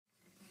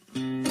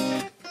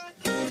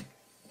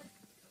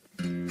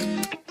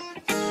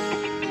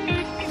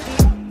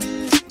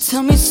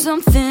Tell me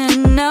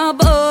something now,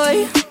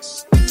 boy.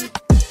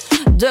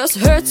 Does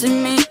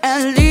hurting me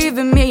and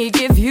leaving me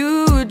give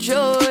you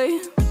joy?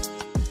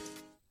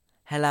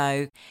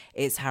 Hello,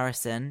 it's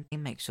Harrison.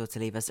 Make sure to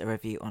leave us a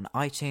review on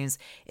iTunes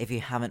if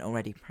you haven't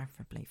already,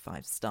 preferably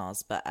 5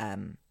 stars. But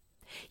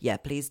yeah,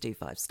 please do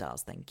 5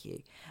 stars, thank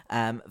you.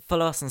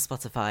 Follow us on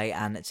Spotify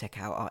and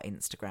check out our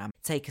Instagram.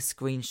 Take a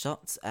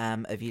screenshot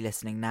of you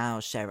listening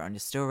now, share it on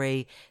your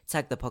story,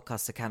 tag the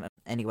podcast account.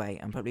 Anyway,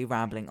 I'm probably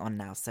rambling on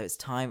now, so it's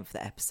time for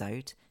the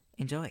episode.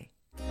 Enjoy.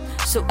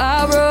 So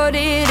I wrote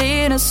it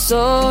in a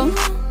song.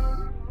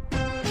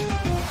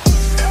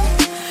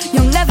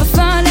 You'll never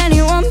find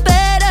anyone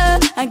better.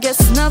 I guess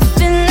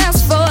nothing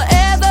lasts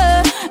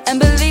forever. And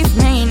believe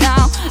me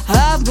now,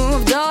 I've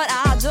moved on.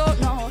 I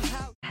don't know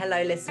how.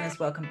 Hello listeners,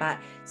 welcome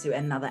back to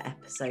another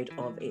episode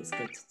of It's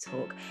Good to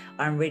Talk.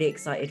 I'm really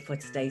excited for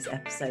today's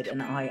episode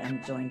and I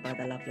am joined by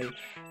the lovely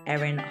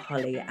Erin,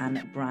 Holly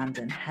and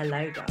Brandon.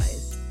 Hello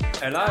guys.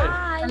 Hello.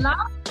 Hi. Hello.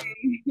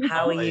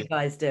 How are you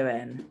guys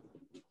doing?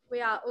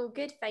 We are all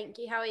good, thank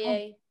you. How are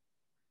you?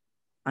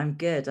 I'm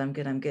good.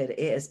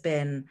 It has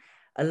been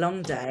a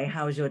long day.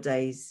 How's your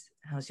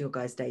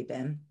guys' day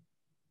been?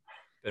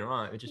 Been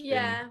alright.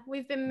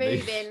 We've been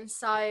moving,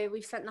 so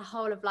we've spent the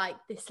whole of like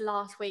this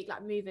last week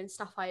like moving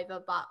stuff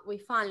over, but we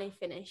finally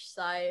finished.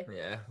 So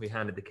yeah, we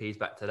handed the keys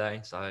back today.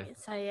 So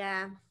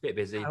yeah, bit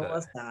busy. How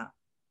was that?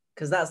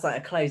 Because that's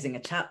like closing a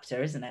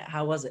chapter, isn't it?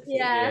 How was it for you?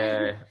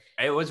 Yeah,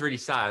 it was really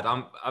sad.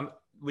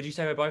 Would you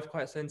say we're both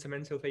quite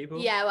sentimental people?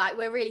 Yeah, like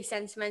we're really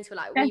sentimental.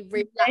 Like we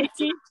really like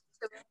to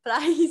the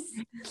place.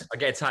 I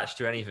get attached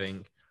to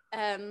anything.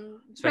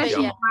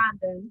 Especially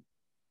Brandon.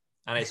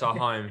 And it's our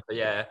home,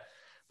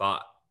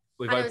 but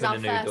we've opened a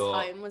new door.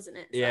 Home, wasn't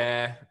it? So.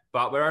 Yeah,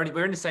 but we're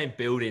in the same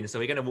building, so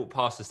we're going to walk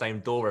past the same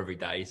door every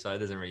day. So it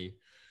doesn't really.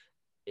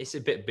 It's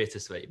a bit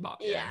bittersweet, but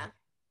yeah.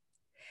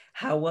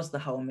 How was the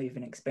whole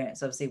moving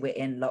experience? Obviously, we're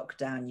in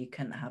lockdown. You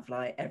couldn't have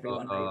like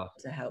everyone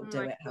to help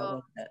do it. How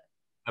was it?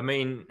 I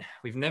mean,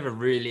 we've never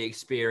really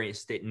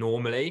experienced it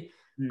normally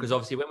because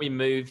obviously when we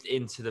moved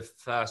into the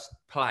first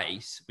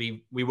place,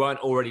 we weren't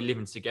already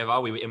living together.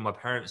 We were in my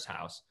parents'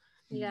 house.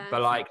 Yeah.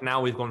 But like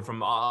now we've gone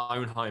from our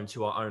own home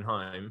to our own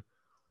home.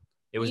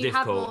 It was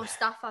difficult. You have more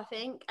stuff, I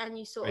think, and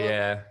you sort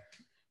of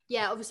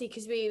obviously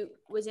because we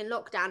was in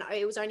lockdown,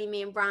 it was only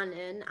me and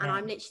Brandon, and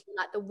I'm literally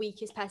like the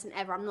weakest person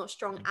ever. I'm not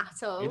strong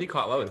at all. You did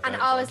quite well with and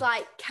I was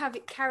like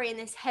carrying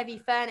this heavy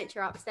furniture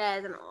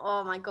upstairs, and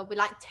oh my god, we're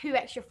like 2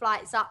 extra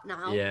flights up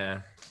now.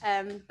 Yeah.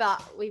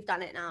 But we've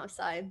done it now,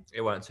 so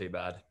it weren't too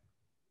bad.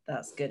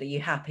 That's good. Are you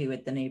happy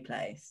with the new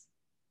place?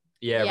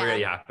 Yeah,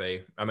 really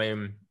happy. I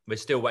mean, we're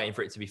still waiting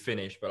for it to be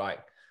finished, but like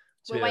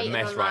it's a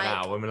mess right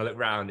now. When we look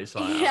around, it's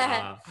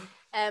like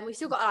we've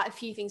still got like a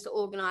few things to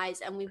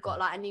organise, and we've got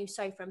like a new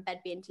sofa and bed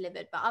being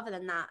delivered. But other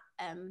than that,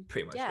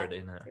 pretty much ready,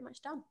 isn't it? Pretty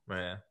much done.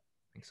 Yeah,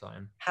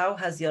 exciting. How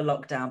has your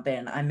lockdown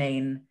been? I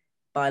mean,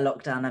 by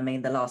lockdown, I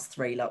mean the last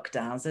 3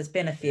 lockdowns. There's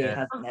been a few,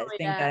 hasn't it? It's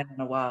been going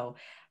on a while.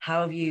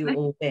 How have you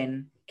all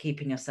been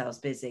keeping yourselves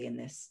busy in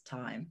this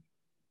time?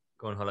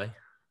 Go on, Holly.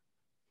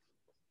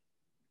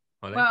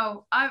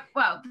 Well,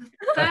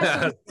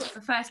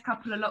 the first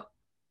couple of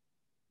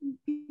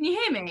Can you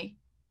hear me?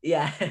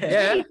 Yeah.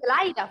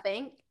 Delayed, I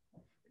think.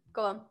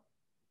 Go on.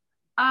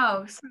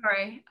 Oh,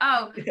 sorry.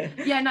 Oh,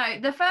 yeah, no.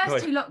 The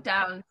first 2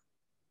 lockdowns,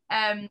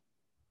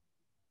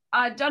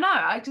 I don't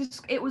know.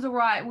 It was all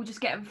right. We'll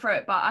just get them through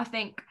it. But I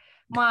think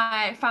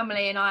my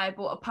family and I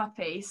bought a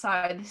puppy,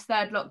 so this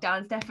 3rd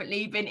lockdown's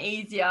definitely been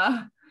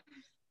easier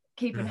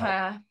keeping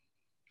her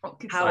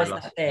occupied. How has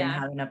that been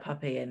having a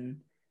puppy in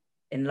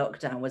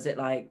lockdown? Was it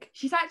like?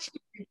 She's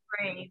actually been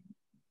great.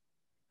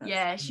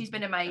 Yeah, she's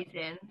been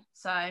amazing.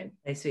 So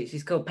sweet.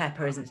 She's called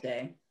Pepper, isn't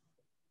she?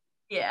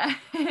 Yeah.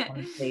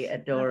 Honestly,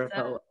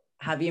 adorable.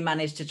 Have you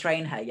managed to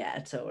train her yet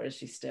at all, or is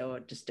she still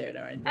just doing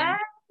her own thing?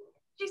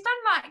 She's done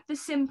like the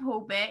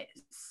simple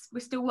bits. We're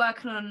still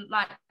working on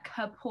like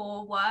her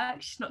paw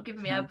work. She's not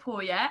giving me her paw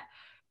yet,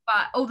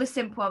 but all the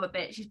simple other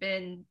bits she's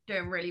been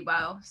doing really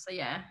well. So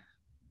yeah.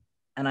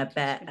 And I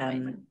bet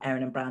Erin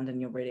and Brandon,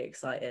 you're really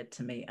excited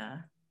to meet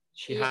her.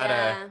 She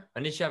had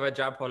and did she have a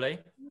jab, Holly?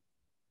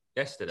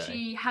 Yesterday.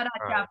 She had a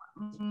jab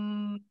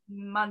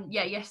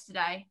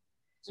yesterday.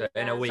 So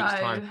in a week's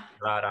time,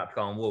 we're allowed out to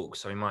go on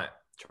walks. So we might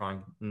try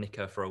and nick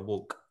her for a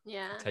walk.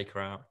 Yeah. Take her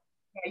out.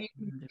 Yeah,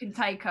 you can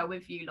take her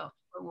with you lot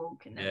for a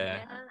walk.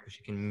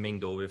 She can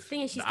mingle with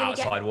the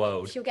outside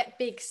world. She'll get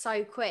big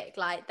so quick.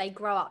 Like they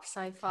grow up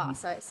so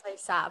fast. So it's so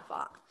sad,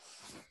 but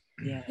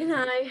you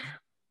know.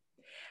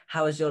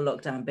 How has your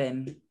lockdown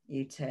been,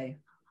 you two?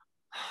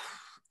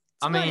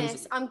 To be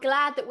honest, I'm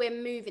glad that we're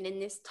moving in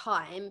this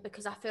time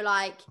because I feel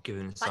like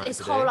this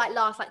whole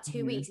last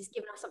 2 weeks has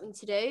given us something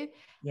to do.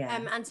 Yeah.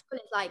 And to be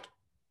honest,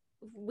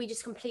 we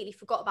just completely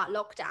forgot about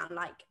lockdown.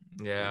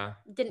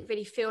 Didn't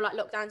really feel like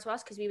lockdown to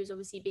us because we was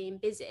obviously being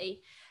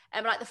busy.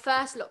 But the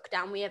first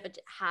lockdown we ever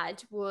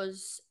had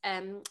was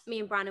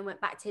me and Brandon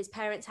went back to his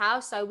parents'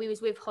 house. So we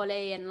was with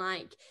Holly and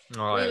it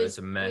was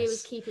a mess. We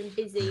was keeping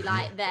busy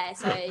there.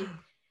 So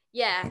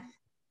yeah.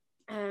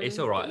 It's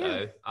all right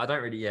though. I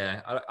don't really.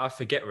 I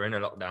forget we're in a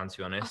lockdown, to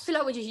be honest. I feel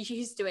like we're just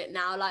used to it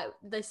now. Like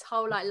this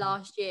whole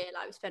last year,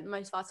 like we spent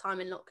most of our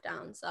time in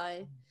lockdown.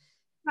 So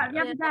like the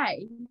other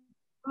day,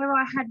 where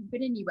I hadn't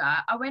been anywhere,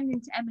 I went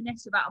into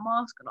M&S without a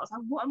mask and I was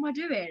like, what am I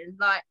doing?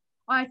 Like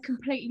I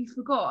completely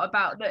forgot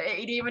about that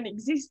it even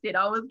existed.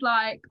 I was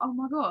like, oh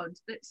my god,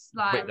 it's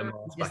like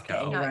just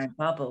getting your own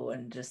bubble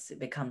and just it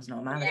becomes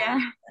normality. Yeah.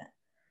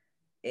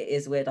 It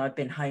is weird. I've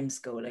been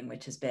homeschooling,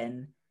 which has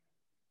been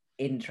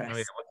interesting.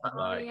 What's that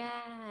like?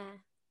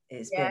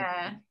 It's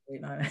been,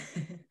 you know.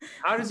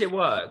 How does it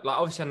work? Like,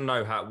 obviously, I don't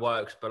know how it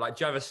works, but like,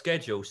 do you have a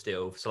schedule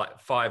still? So, like,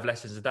 5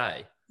 lessons a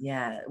day?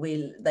 Yeah,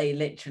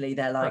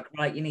 they're like,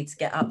 right, you need to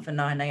get up for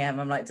 9 a.m.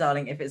 I'm like,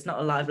 darling, if it's not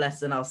a live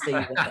lesson, I'll see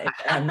you.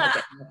 I'm not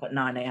getting up at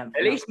 9 a.m.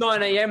 At least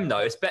 9 a.m. though.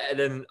 It's better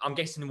than, I'm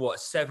guessing, what,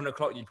 7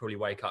 o'clock you'd probably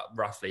wake up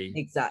roughly.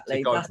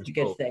 Exactly. That's a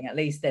good thing. At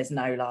least there's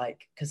no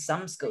like, because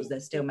some schools, they're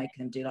still making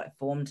them do like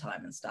form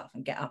time and stuff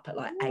and get up at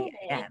like 8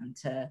 a.m.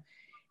 to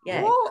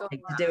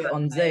do it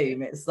on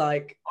Zoom. It's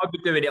like I'd be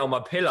doing it on my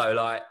pillow,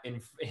 like in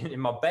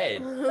my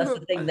bed. That's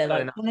the thing. They're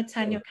like, "Want to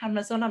turn your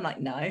cameras on?" I'm like,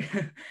 "No,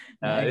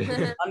 no,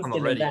 I'm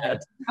still in bed."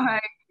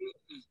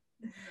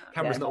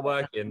 Camera's not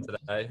working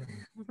today.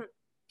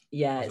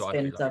 Yeah, it's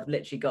been. So I've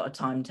literally got a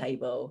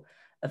timetable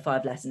of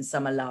 5 lessons.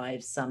 Some are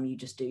live, some you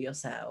just do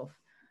yourself.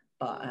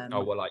 But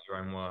like your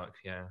own work,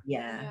 yeah.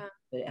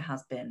 But it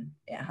has been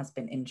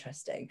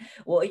interesting.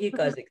 What are you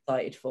guys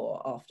excited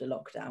for after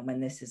lockdown when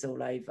this is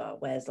all over?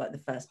 Where's like the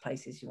first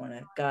places you want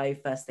to go?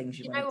 First things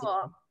you want to do?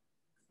 What?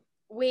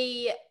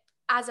 We,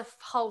 as a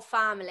whole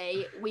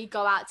family, we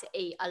go out to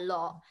eat a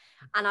lot,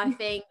 and I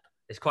think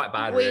it's quite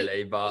bad,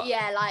 really. But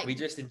like we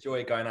just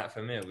enjoy going out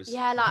for meals.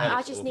 Yeah, like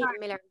I just need a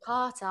Miller and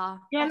Carter.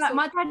 Yeah, like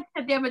my dad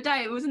said the other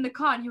day, it was in the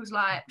car, and he was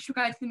like, "Should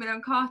we go to the Miller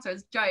and Carter?"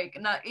 as a joke,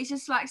 and it's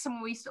just like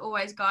somewhere we used to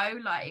always go.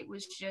 Like it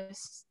was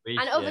just,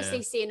 and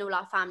obviously seeing all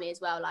our family as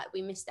well. Like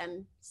we miss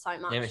them so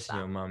much. Yeah, missing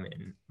your mum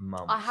in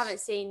months. I haven't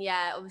seen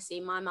obviously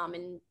my mum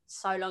in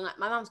so long. Like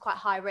my mum's quite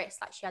high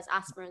risk. Like she has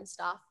asthma and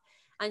stuff,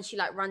 and she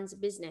like runs a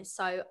business.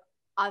 So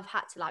I've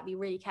had to like be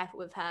really careful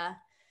with her.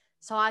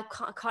 So I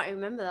can't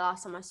remember the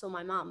last time I saw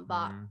my mum,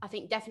 but I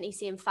think definitely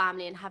seeing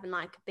family and having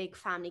like a big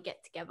family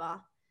get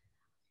together.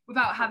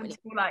 Without having to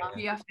feel like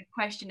you have to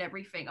question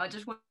everything. I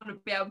just want to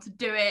be able to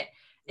do it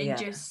and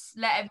just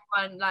let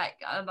everyone like,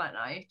 I don't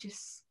know,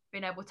 just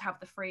being able to have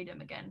the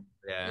freedom again.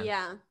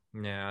 Yeah.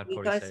 I'd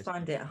you guys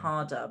find it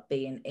harder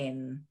being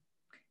in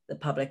the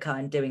public eye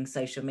and doing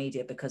social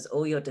media because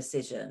all your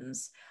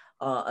decisions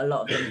are a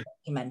lot of them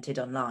documented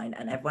online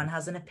and everyone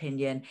has an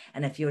opinion,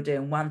 and if you're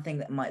doing one thing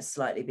that might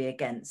slightly be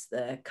against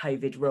the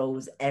COVID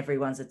rules,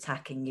 everyone's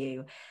attacking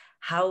you.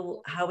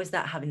 How is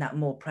that having that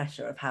more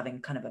pressure of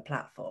having kind of a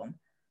platform?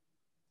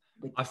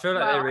 I feel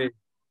like there is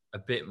a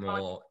bit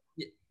more.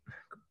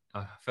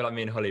 I feel like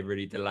me and Holly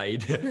really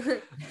delayed.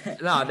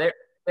 No,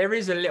 there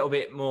is a little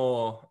bit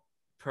more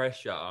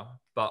pressure,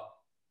 but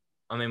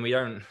I mean, we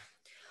don't.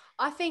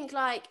 I think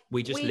like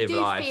we do feel it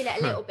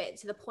a little bit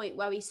to the point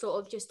where we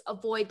sort of just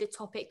avoid the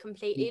topic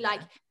completely.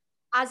 Like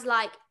as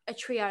like a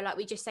trio, like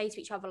we just say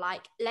to each other,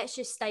 like, let's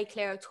just stay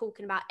clear of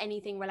talking about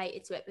anything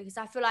related to it, because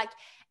I feel like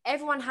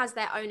everyone has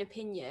their own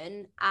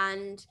opinion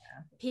and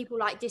people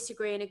like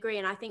disagree and agree.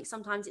 And I think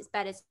sometimes it's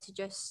better to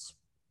just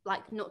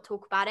like not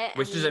talk about it.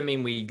 Which doesn't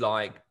mean we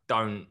like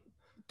don't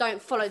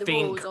follow the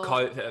rules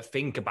or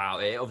think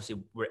about it.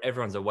 Obviously,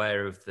 everyone's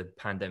aware of the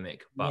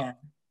pandemic, but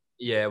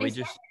we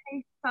just.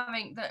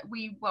 Something that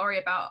we worry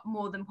about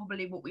more than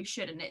probably what we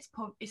should, and it's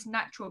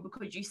natural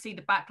because you see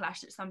the backlash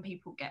that some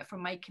people get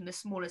from making the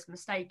smallest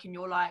mistake, and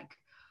you're like,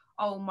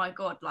 oh my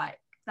god, like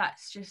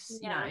that's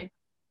just you know.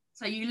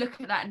 So you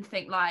look at that and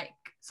think like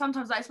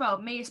sometimes like as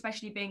well, me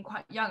especially being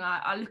quite young,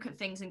 I look at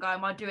things and go,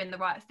 am I doing the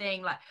right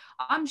thing? Like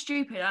I'm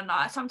stupid, and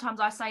sometimes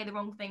I say the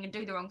wrong thing and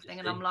do the wrong thing,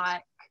 and I'm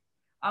like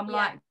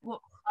what?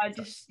 I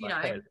just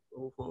exactly.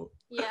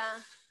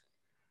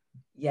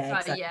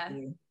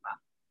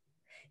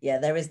 Yeah,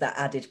 there is that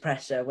added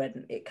pressure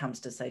when it comes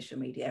to social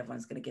media.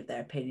 Everyone's going to give their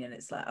opinion.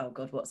 It's like, oh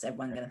God, what's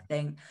everyone going to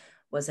think?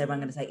 What's everyone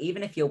going to say?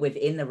 Even if you're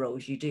within the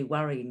rules, you do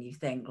worry and you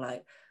think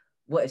like,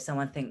 what if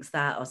someone thinks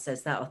that or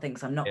says that or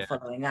thinks I'm not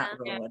following that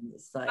rule? And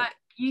it's like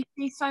you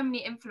see so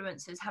many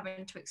influencers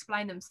having to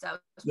explain themselves,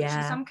 which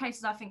in some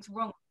cases I think is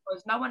wrong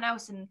because no one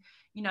else, and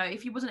you know,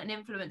 if you wasn't an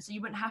influencer, you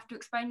wouldn't have to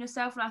explain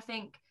yourself. And I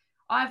think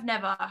I've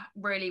never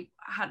really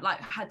had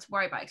to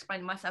worry about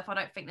explaining myself. I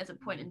don't think there's a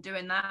point in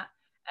doing that.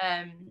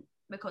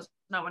 Because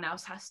no one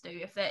else has to.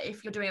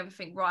 If you're doing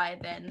everything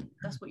right, then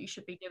that's what you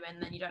should be doing.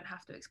 Then you don't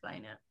have to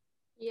explain it.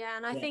 Yeah,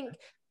 and I think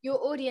your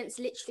audience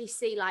literally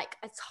see like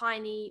a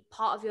tiny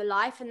part of your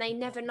life, and they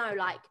never know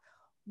like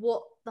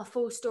what the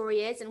full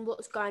story is and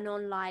what's going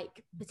on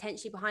like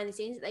potentially behind the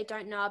scenes that they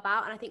don't know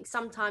about. And I think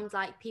sometimes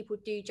like people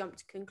do jump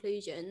to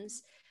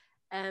conclusions,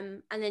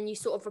 and then you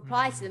sort of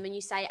reply to them and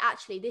you say,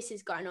 actually, this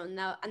is going on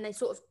now, and they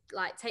sort of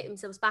like take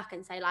themselves back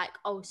and say like,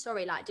 oh,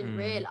 sorry, like didn't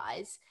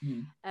realize.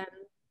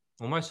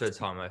 Well, most of the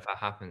time, if that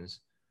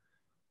happens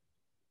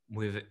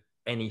with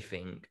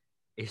anything,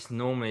 it's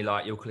normally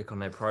like you'll click on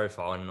their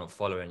profile and not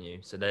following you.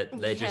 So they're to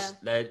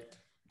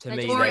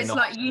me, or they're it's not,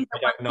 like you they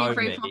don't know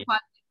 3, me. 4, 5,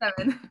 6,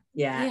 7.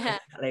 Yeah, Yeah.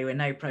 exactly. With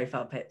no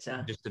profile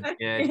picture. Just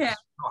Yeah.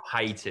 just not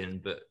hating,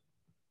 but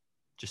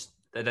just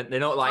they're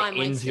not like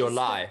Time into your wasters.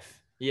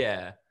 life.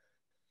 Yeah.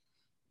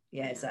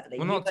 Yeah, exactly.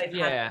 Well, You not both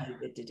yeah. had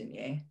COVID, didn't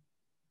you?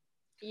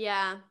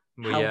 Yeah.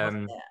 How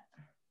was it?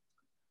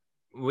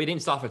 We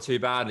didn't suffer too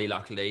badly,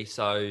 luckily.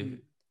 So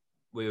Mm.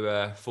 we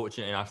were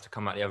fortunate enough to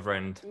come out the other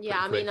end. Yeah,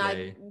 I mean,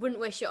 quickly. I wouldn't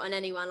wish it on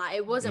anyone. Like,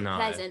 it wasn't No.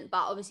 pleasant,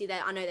 but obviously,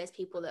 I know there's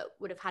people that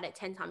would have had it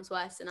 10 times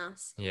worse than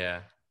us.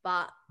 Yeah.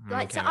 But We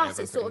like came to out us,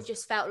 it sort of everything.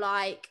 just felt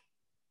like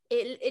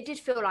it did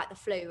feel like the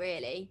flu,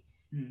 really.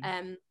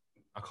 Mm.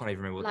 I can't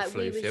even remember what like, the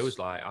flu we was- feels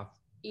like.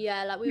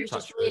 Yeah, like we was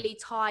just Touch wood. really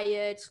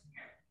tired,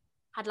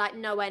 had like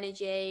no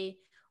energy.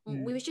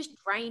 Mm. We was just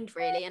drained,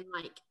 really, and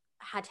like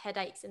had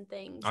headaches and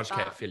things. I just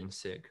but, kept feeling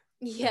sick.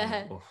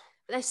 yeah, Oh.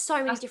 but there's so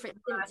many That's different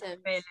the worst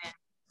symptoms.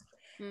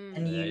 feeling.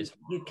 And Yeah,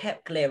 you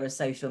kept clear of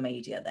social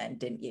media then,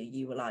 didn't you?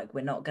 You were like,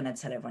 we're not going to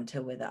tell everyone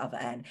till we're the other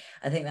end.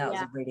 I think that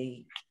was a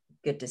really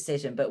good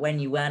decision. But when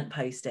you weren't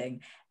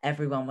posting,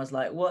 everyone was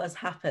like, what has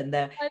happened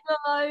there? I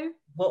know.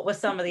 What were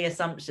some of the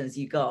assumptions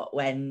you got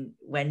when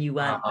you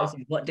weren't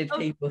posting? What did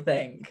people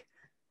think?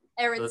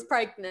 Erin's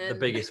pregnant. The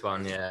biggest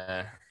one,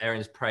 yeah.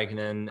 Erin's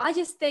pregnant. I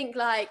just think,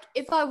 like,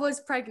 if I was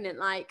pregnant,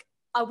 like,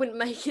 I wouldn't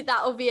make it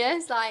that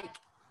obvious. Like,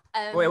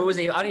 Well, it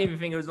wasn't. I didn't even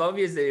think it was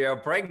obvious that you're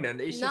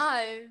pregnant. It's just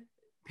no,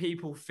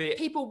 people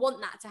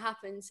want that to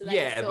happen. So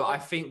yeah, but I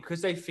think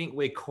because they think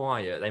we're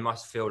quiet, they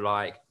must feel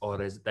like, oh,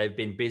 they've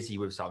been busy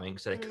with something,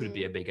 so there could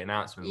be a big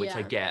announcement, which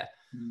I get.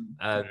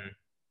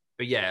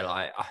 But yeah,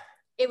 like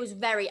it was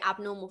very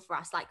abnormal for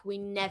us. Like, we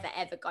never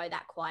ever go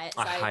that quiet.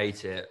 So I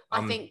hate it.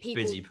 I think a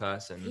busy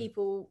person.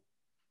 People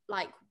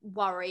like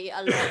worry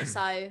a lot.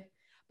 So,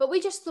 but we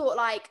just thought,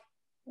 like,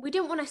 we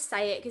didn't want to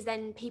say it because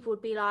then people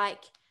would be like,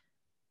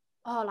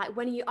 oh, like,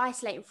 when are you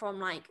isolating from?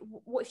 Like,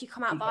 what if you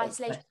come out of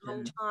isolation a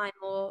long time?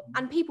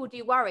 And people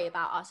do worry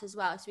about us as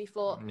well. So we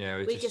thought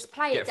we just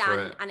play it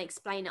down and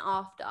explain it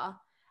after.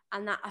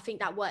 And that, I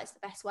think that works the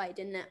best way,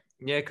 didn't it?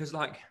 Yeah, because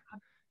like,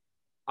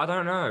 I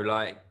don't know,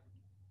 like,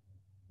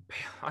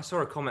 I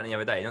saw a comment the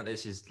other day, not that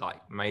this is like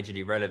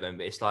majorly relevant,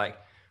 but it's like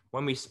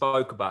when we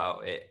spoke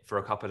about it for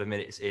a couple of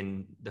minutes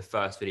in the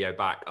first video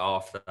back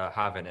after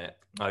having it,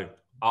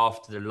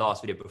 after the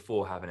last video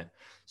before having it.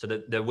 So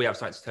the We Have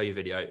Something to Tell You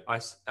video,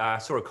 I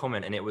saw a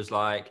comment and it was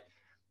like,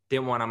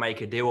 didn't want to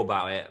make a deal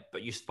about it,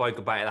 but you spoke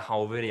about it the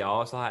whole video. I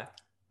was like,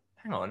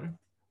 hang on.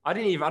 I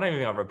don't even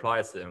think I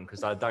replied to them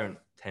because I don't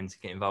tend to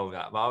get involved with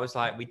that. But I was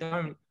like,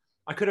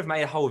 I could have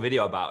made a whole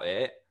video about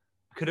it.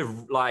 I could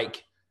have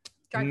like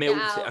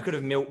milked it. I could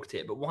have milked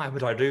it, but why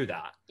would I do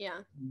that? Yeah.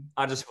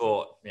 I just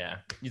thought, yeah,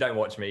 you don't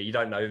watch me, you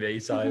don't know me.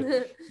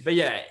 So, but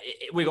yeah,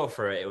 we got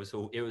through it. It was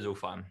all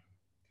fun.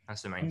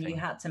 That's the main thing. You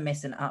had to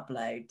miss an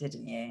upload,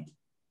 didn't you?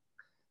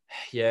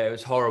 Yeah, it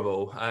was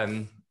horrible.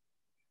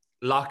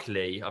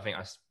 Luckily, I think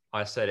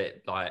I said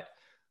it like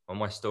on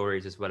my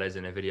stories as well as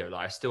in a video.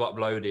 Like, I still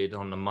uploaded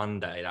on the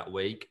Monday that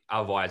week.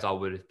 Otherwise, I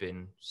would have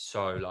been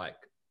so like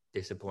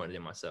disappointed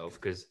in myself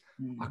because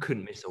I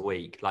couldn't miss a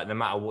week. Like, no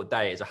matter what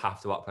day it is, I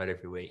have to upload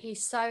every week.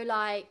 He's so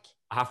like,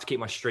 I have to keep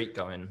my streak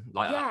going.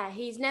 Like, yeah,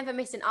 he's never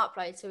missed an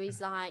upload. So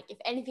he's like, if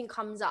anything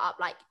comes up,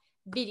 like,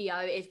 video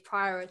is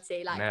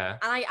priority. Like, yeah.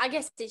 And I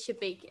guess it should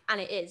be,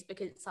 and it is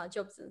because it's our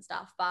jobs and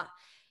stuff. But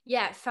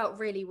yeah, it felt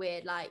really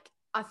weird. Like,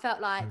 I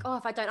felt like, oh,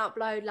 if I don't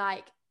upload,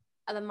 like,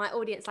 and then my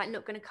audience like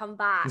not going to come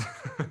back.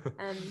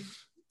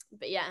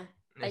 But yeah,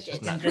 they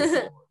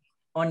did.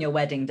 On your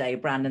wedding day,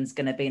 Brandon's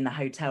going to be in the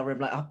hotel room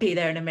like, I'll be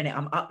there in a minute,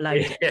 I'm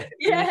uploading.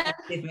 Yeah.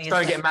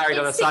 Don't get married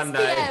on a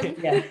Sunday.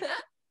 Yeah.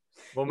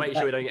 We'll make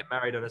sure we don't get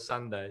married on a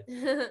Sunday.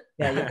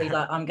 Yeah, you'll be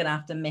like, I'm going to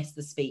have to miss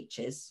the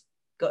speeches.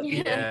 Got to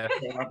be there.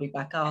 I'll be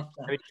back after.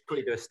 Let me just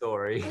quickly do a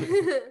story.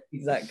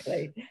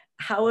 Exactly.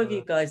 How have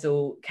you guys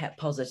all kept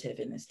positive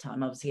in this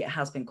time? Obviously, it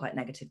has been quite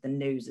negative. The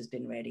news has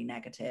been really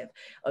negative.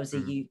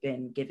 Obviously, you've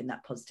been giving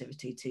that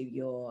positivity to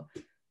your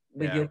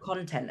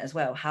content as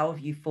well. How have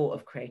you thought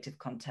of creative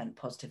content,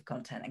 positive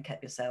content, and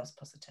kept yourselves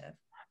positive?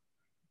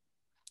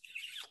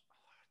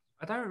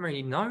 I don't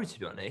really know, to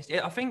be honest.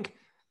 I think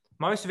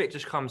most of it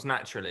just comes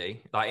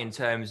naturally, like in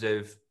terms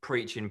of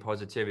preaching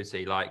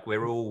positivity. Like,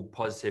 we're all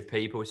positive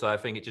people, so I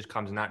think it just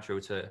comes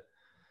natural to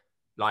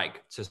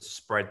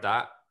spread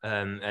that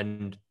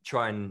and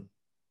try and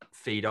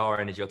feed our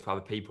energy onto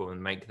other people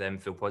and make them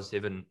feel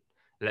positive and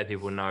let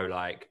people know,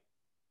 like,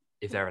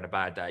 if they're in a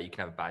bad day, you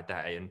can have a bad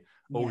day, and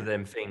all of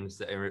them things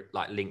that are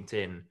like linked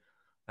in.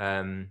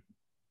 I mean,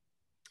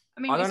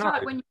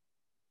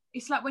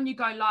 it's like when you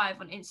go live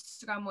on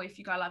Instagram or if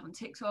you go live on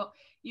TikTok,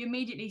 you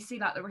immediately see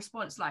like the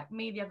response. Like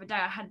me the other day,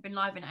 I hadn't been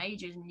live in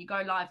ages, and you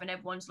go live and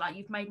everyone's like,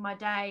 you've made my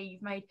day,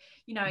 you've made,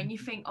 and you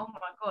think, oh my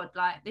God,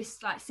 like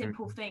this, like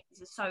simple things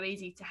is so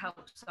easy to help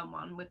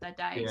someone with their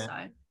day. Yeah.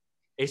 So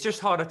it's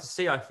just harder to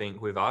see, I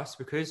think, with us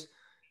because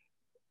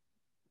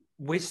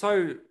we're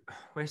so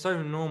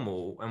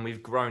normal and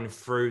we've grown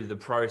through the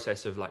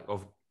process of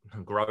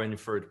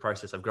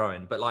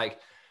growing, but like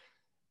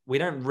we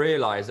don't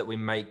realize that we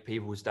make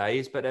people's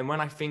days. But then when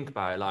I think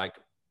about it, like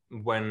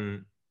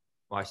when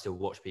I still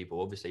watch people,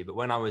 obviously, but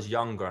when I was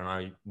younger and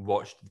I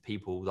watched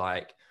people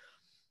like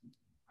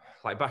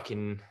back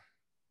in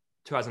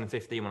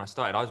 2015 when I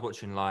started, I was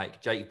watching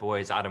like Jake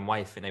Boys, Adam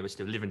Waith, and they were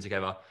still living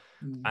together.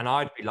 And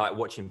I'd be like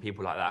watching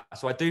people like that.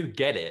 So I do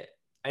get it.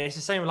 And it's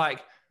the same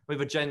like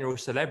with a general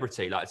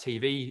celebrity, like a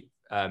TV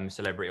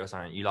celebrity or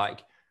something. You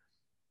like,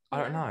 I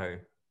don't know.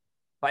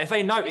 Like if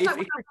they know, if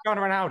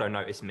Cristiano Ronaldo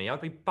noticed me,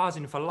 I'd be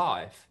buzzing for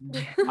life.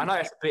 I know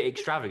it's a bit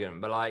extravagant,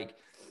 but like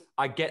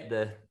I get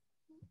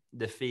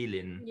the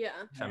feeling. Yeah.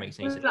 If that makes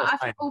sense. Like, I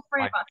think all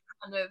three of us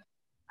kind of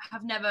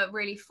have never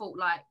really thought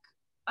like,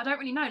 I don't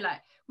really know,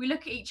 like we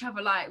look at each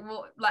other like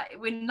what, like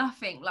we're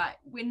nothing, like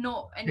we're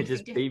not anything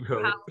just different.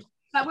 people.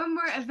 Like when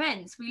we're at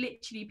events, we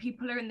literally,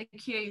 people are in the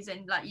queues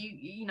and like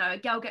you know, a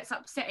girl gets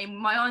upset and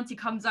my auntie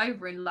comes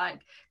over and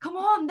like, come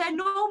on, they're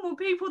normal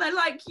people, they're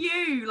like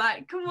you,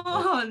 like come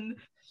on,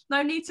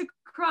 no need to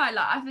cry.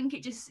 Like I think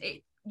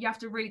you have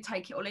to really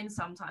take it all in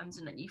sometimes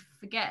and then you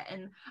forget.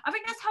 And I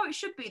think that's how it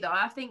should be though.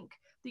 I think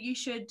that you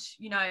should,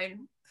 you know,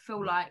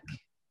 feel like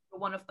you're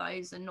one of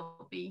those and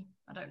not be,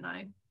 I don't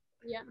know.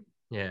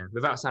 Yeah,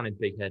 without sounding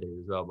big-headed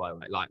as well, by the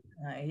way. Like,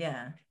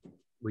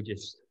 we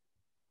just,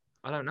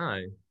 I don't know.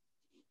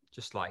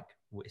 Just like,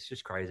 it's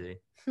just crazy.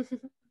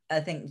 I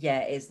think,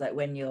 it's like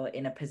when you're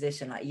in a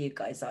position like you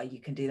guys are,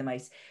 you can do the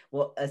most,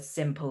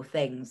 simple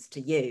things to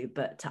you,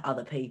 but to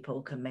other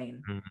people can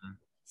mean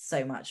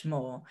so much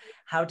more.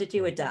 How did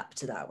you adapt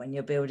to that when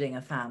you're building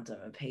a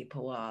fandom and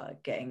people are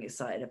getting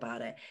excited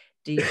about it?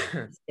 Do you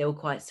feel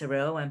quite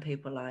surreal when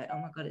people are like, oh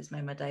my God, it's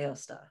made my day or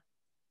stuff?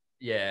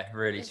 Yeah,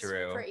 really It's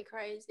surreal. pretty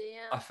crazy,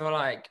 yeah. I feel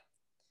like,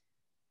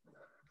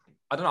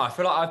 I don't know, I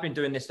feel like I've been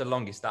doing this the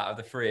longest out of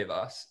the three of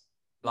us.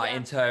 Like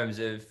in terms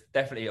of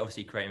definitely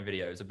obviously creating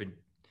videos. I've been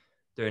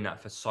doing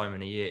that for so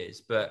many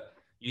years, but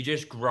you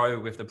just grow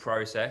with the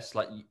process.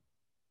 Like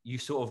you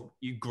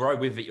grow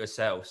with it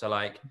yourself. So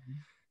like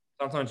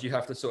sometimes you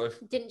have to sort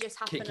of didn't just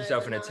happen kick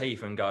yourself in the overnight.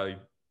 teeth and go,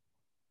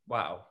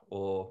 wow,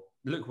 or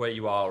look where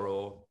you are,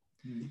 or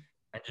and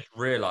just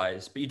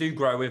realize, but you do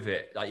grow with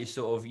it. Like you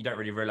don't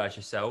really realize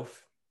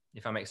yourself,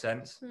 if that makes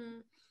sense.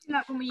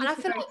 Like when we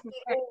used to go to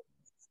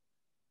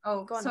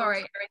Oh, go on,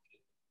 sorry.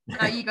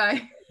 No, you go.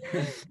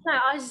 No,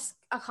 I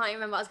can't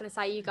remember what I was going to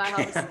say. You go.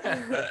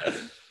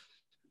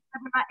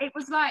 It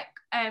was like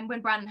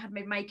when Brandon had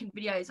been making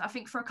videos, I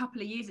think for a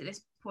couple of years at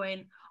this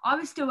point, I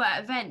was still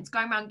at events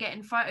going around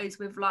getting photos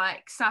with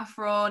like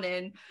Saffron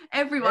and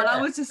everyone.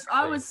 I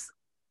was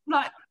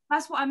like,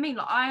 that's what I mean.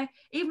 Like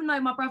even though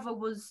my brother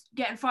was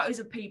getting photos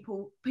of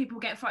people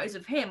getting photos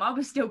of him, I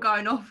was still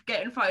going off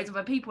getting photos of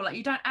other people. Like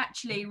you don't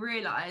actually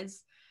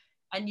realise,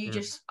 and you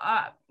just,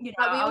 you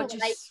know, like,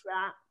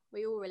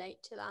 we all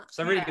relate to that. It's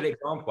a really good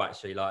example,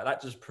 actually. Like that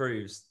just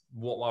proves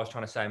what I was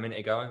trying to say a minute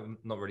ago. I'm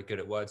not really good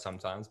at words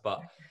sometimes, but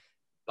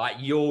like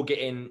you're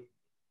getting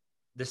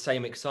the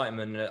same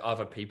excitement that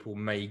other people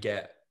may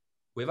get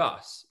with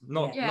us.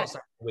 Not saying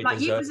we like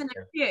you deserve was in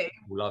a queue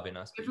loving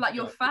us with like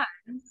your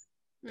fans,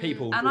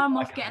 people, and I'm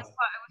off getting a photo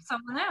with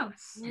someone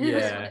else.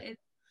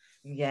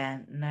 Yeah,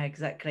 no,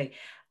 exactly.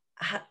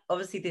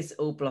 Obviously, this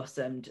all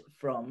blossomed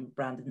from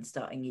Brandon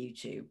starting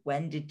YouTube.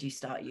 When did you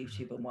start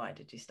YouTube, and why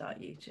did you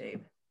start YouTube?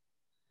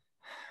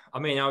 I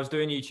mean, I was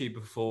doing YouTube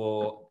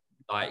before,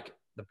 like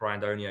the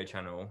Brandonio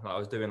channel. Like, I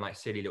was doing like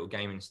silly little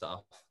gaming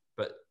stuff,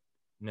 but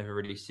never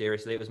really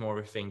seriously. It was more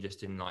of a thing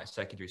just in like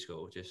secondary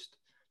school, just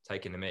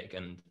taking the mic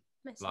and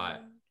that's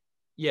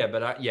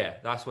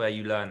where I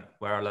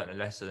learned a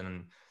lesson.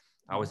 And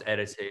I was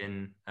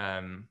editing.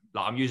 Like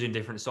I'm using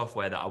different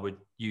software that I would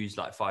use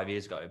like 5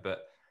 years ago,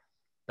 but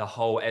the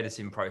whole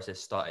editing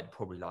process started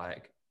probably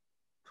like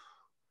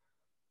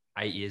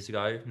 9 years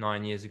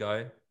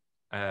ago.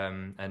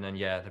 And then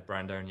the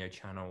Brandonio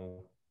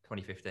channel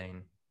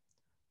 2015.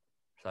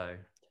 So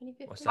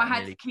I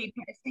had to keep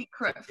it a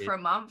secret for a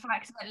month. I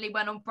accidentally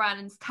went on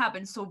Brandon's tab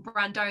and saw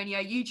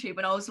Brandonio YouTube,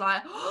 and I was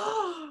like,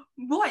 oh,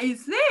 what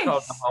is this?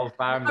 The whole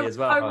family as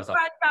well. I was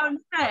like,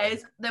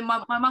 downstairs. Then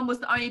my mum was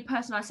the only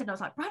person I said. I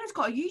was like, Brandon's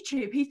got a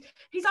YouTube.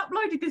 He's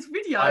uploaded this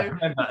video. I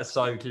remember that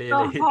so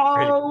clearly. The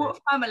whole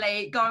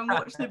family go and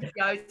watch the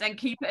videos and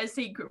keep it a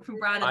secret from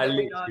Brandon. I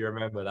literally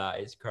remember that.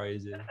 It's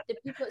crazy. Did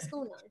people at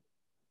school know?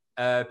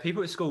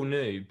 People at school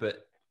knew,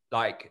 but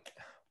like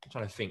I'm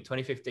trying to think.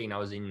 2015, I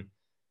was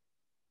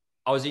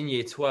in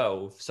year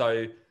 12,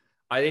 so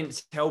I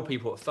didn't tell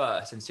people at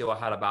first until I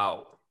had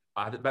about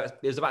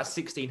it was about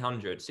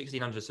 1600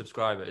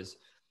 subscribers,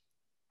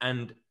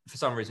 and for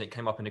some reason it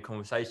came up in a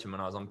conversation when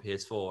I was on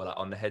PS4, like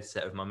on the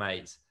headset with my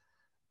mates,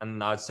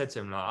 and I said to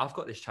him like, I've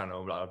got this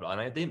channel, blah blah blah,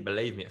 and they didn't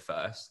believe me at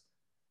first,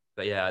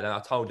 but then I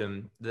told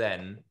them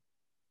then,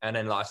 and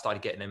then like I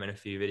started getting them in a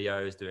few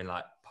videos doing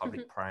like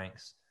public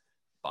pranks.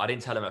 But I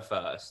didn't tell them at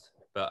first,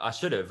 but I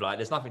should have. Like,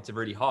 there's nothing to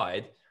really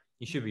hide.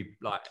 You should be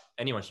like,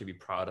 anyone should be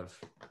proud of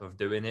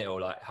doing it,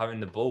 or like having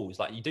the balls.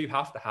 Like, you do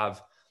have to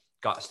have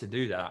guts to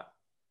do that.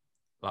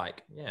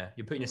 Like, yeah,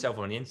 you're putting yourself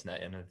on the internet at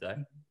the end of the day.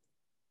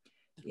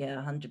 Yeah,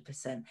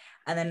 100%.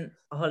 And then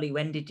Holly,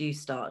 when did you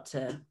start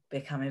to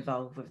become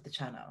involved with the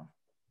channel?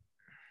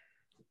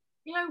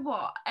 You know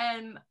what?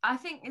 I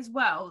think as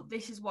well,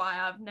 this is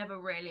why it's never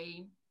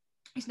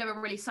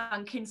really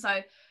sunk in.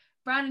 So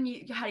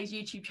Brandon had his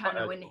YouTube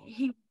channel and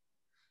he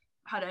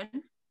pardon?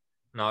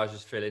 No, I was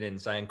just filling in,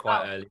 saying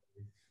quite early.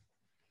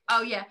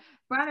 Oh yeah.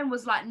 Brandon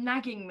was like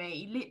nagging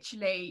me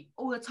literally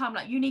all the time,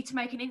 like, you need to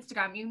make an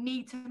Instagram, you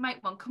need to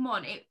make one, come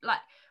on, it like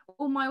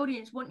all my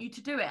audience want you to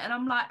do it. And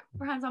I'm like,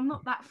 Brandon, I'm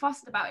not that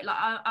fussed about it, like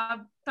I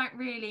don't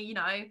really, you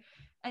know.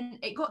 And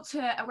it got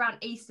to around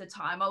Easter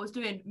time, I was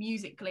doing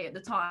Musically at the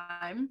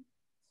time.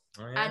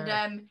 Oh,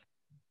 yeah. And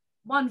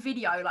one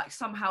video like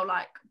somehow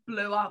like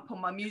blew up on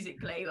my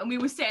Musically, and we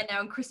were sitting there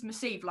on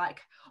Christmas Eve like,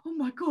 oh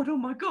my god,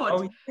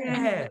 oh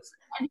yeah.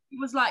 And he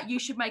was like, you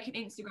should make an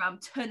Instagram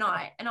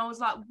tonight. And I was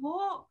like,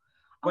 what?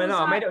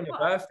 I made it on your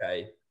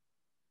birthday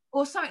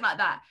or something like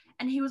that.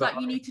 And he was like,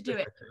 you need to do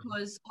it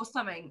because or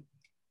something.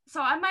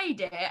 So I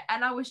made it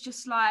and I was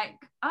just like,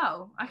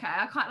 oh, okay,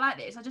 I quite like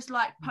this. I just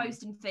like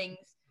posting things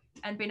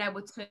and being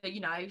able to, you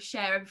know,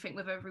 share everything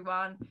with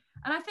everyone.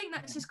 And I think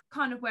that's just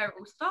kind of where it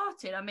all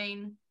started. I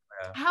mean,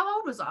 how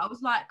old was I? I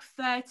was like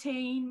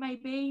 13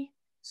 maybe.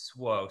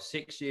 Well,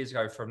 6 years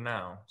ago from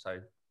now, so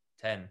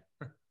 10.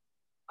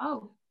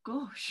 Oh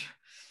gosh.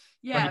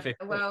 Yeah,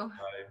 well,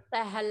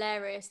 they're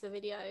hilarious, the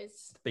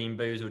videos. Bean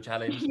Boozle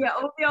challenge. Yeah,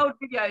 all the old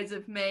videos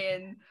of me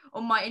and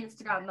on my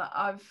Instagram that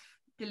I've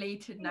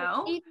deleted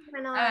now. Even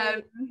when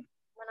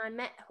I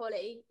met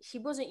Holly, she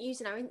wasn't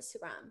using her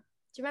Instagram.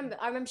 Do you remember?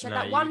 I remember she had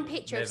that one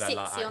picture of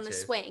Sitzy on the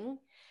swing.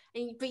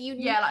 But you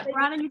like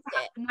Brandon used to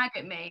have to nag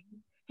at me.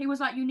 He was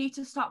like, you need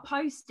to start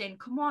posting.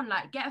 Come on,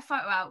 like get a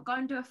photo out, go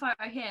and do a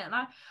photo here. And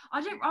I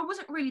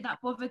wasn't really that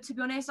bothered, to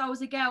be honest. I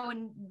was a girl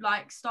and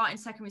like starting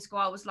secondary school,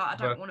 I was like, I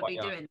don't want to be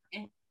doing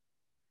it.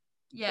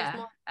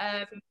 Yeah.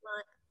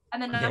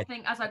 And then I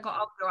think as I got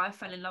older, I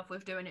fell in love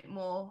with doing it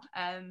more.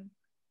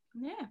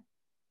 Yeah.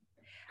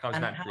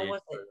 And how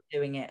was it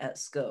doing it at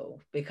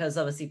school? Because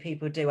obviously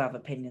people do have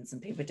opinions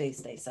and people do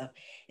say stuff.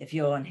 If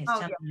you're on his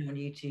channel on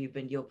YouTube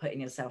and you're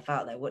putting yourself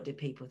out there, what did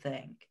people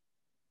think?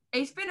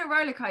 It's been a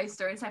roller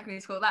coaster in secondary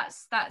school.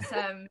 That's that's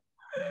definitely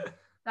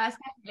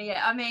it.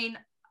 I mean,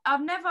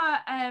 I've never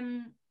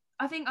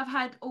I think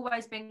I've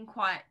always been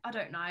quite, I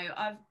don't know,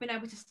 I've been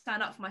able to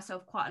stand up for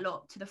myself quite a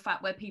lot, to the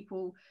fact where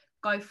people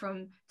go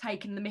from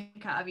taking the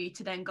mick out of you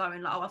to then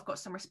going like, oh, I've got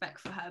some respect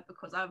for her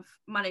because I've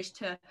managed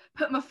to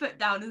put my foot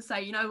down and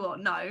say, you know what,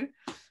 no.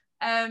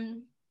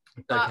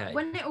 But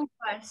when it all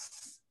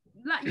first,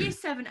 like year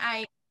 7,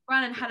 8,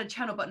 Brandon had a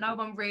channel, but no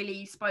one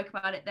really spoke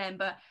about it then.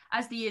 But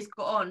as the years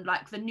got on,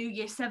 like the new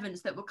year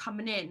 7s that were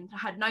coming in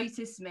had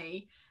noticed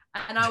me,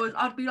 and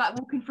I'd be like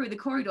walking through the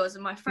corridors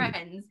with my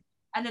friends,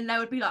 and then they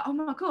would be like, oh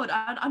my god,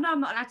 I know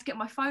I'm not allowed to get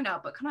my phone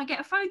out, but can I get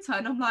a photo?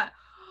 And I'm like,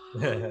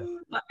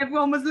 like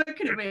everyone was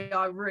looking at me.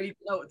 I really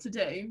didn't know what to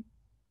do.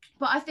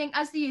 But I think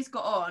as the years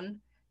got on,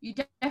 you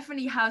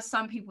definitely have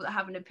some people that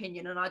have an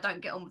opinion, and I don't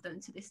get on with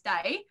them to this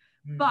day.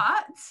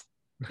 But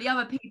the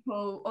other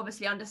people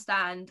obviously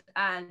understand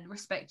and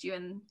respect you,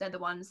 and they're the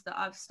ones that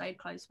I've stayed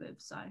close with.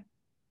 So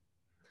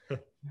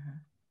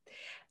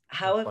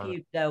how have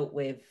you dealt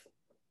with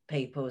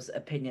people's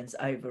opinions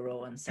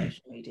overall on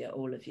social media?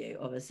 All of you,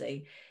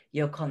 obviously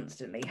you're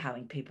constantly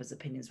having people's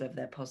opinions, whether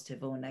they're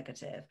positive or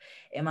negative.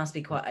 It must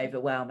be quite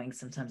overwhelming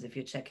sometimes if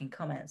you're checking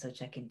comments or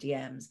checking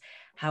DMs.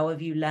 How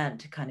have you learned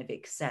to kind of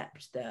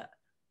accept that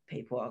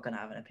people are going to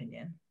have an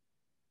opinion?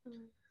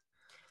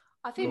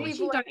 I think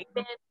we've always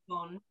been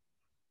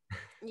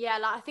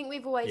like I think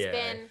we've always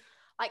been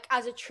like,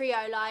 as a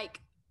trio, like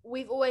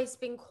we've always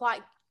been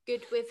quite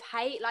good with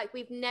hate. Like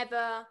we've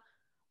never,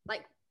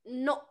 like,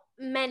 not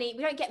many,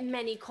 we don't get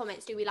many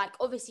comments, do we? Like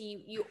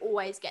obviously you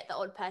always get the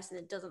odd person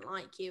that doesn't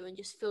like you and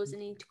just feels the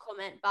need to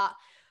comment, but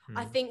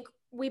I think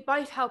we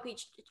both help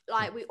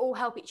we all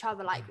help each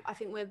other. Like I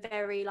think we're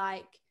very,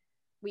 like,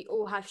 we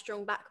all have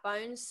strong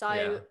backbones,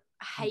 so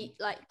hate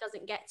like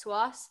doesn't get to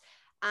us,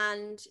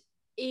 and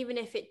even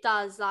if it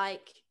does,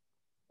 like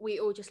we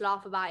all just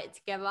laugh about it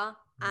together.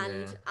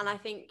 And I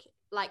think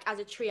like as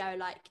a trio,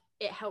 like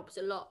it helps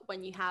a lot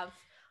when you have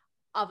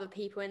other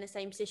people in the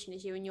same position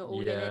as you and you're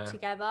all in it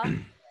together.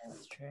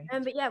 That's true.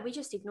 But yeah, we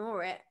just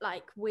ignore it.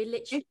 Like we're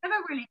literally, it's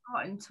never really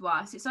gotten to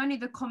us. It's only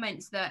the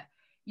comments that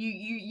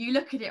you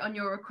look at it on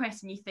your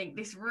request and you think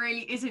this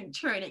really isn't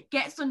true, and it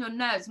gets on your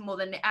nerves more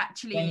than it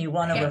actually. When you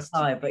want to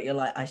reply, but you're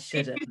like, I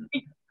shouldn't.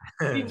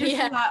 You're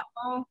just like,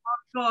 oh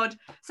my god.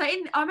 So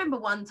I remember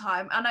one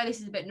time, I know this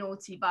is a bit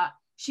naughty, but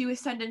she was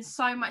sending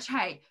so much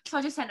hate, so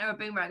I just sent her a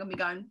boomerang and me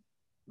going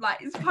like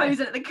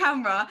posing at the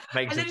camera,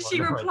 and then she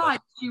replied.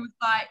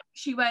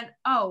 She went,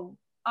 oh,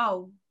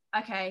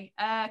 okay,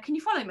 can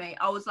you follow me?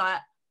 I was like,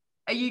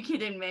 are you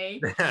kidding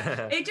me?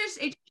 it just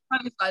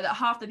shows like that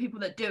half the people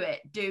that do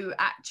it do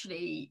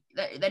actually,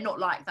 they're not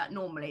like that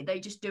normally. They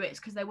just do it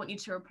because they want you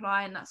to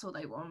reply, and that's all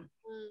they want.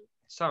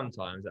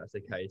 Sometimes that's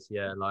the case,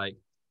 like,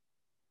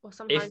 or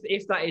sometimes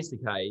if that is the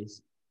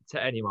case,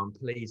 to anyone,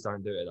 please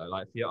don't do it though.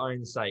 Like for your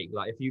own sake,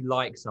 like if you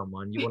like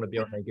someone, you want to be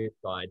on their good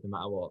side no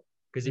matter what.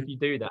 Because if you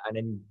do that and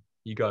then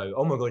you go,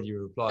 oh my God,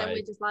 you replied. Then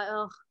we're just like,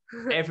 oh.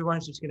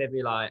 Everyone's just going to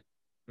be like,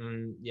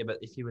 yeah, but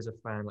if you was a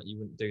fan, like you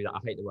wouldn't do that. I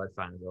hate the word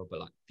fan as well, but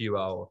like viewer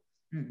or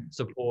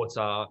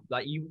supporter,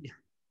 like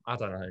I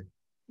don't know.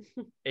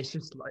 It's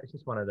just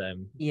one of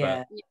them.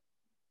 Yeah.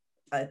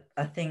 But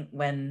I think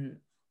when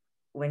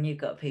you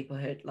got people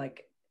who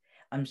like,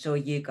 I'm sure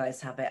you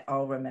guys have it,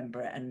 I'll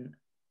remember it. And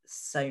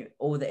so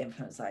all the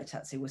influencers I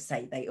chat to will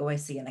say they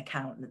always see an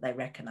account that they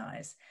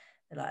recognize.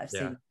 Like, I've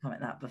seen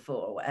comment that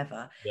before or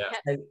whatever. Yeah.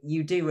 So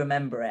you do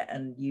remember it,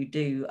 and you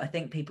do. I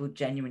think people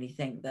genuinely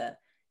think that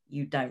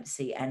you don't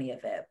see any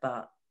of it,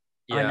 but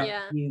I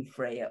know you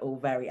three are all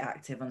very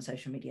active on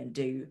social media and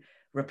do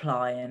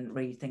reply and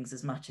read things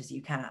as much as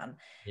you can.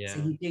 So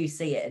you do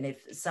see it, and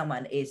if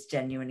someone is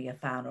genuinely a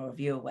fan or a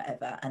viewer or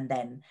whatever, and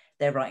then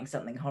they're writing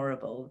something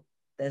horrible,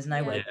 there's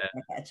no way they're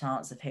going to get a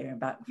chance of hearing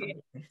back from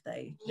you if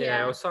they...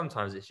 Well,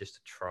 sometimes it's just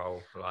a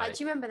troll. Like,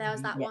 do you remember there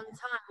was that one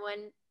time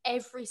when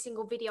every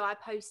single video I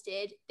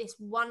posted, this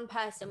one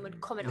person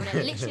would comment on it,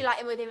 literally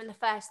like within the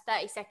first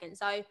 30 seconds.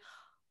 So,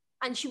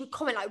 and she would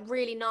comment like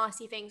really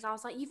nasty things. I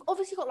was like, you've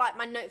obviously got like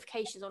my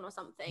notifications on or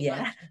something.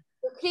 Yeah. Like,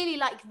 you're clearly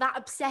like that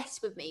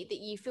obsessed with me that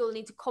you feel the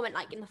need to comment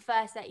like in the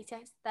first 30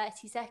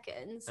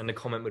 seconds. And the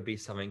comment would be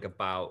something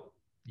about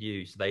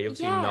you, so they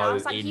obviously know. I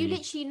was like, you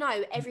literally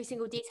know every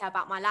single detail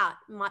about my life.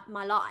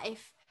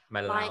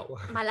 About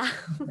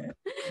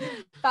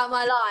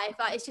my life.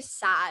 Like, it's just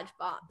sad,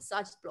 but so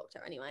I just blocked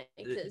her anyway.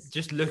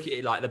 Just look at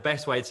it, like the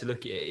best way to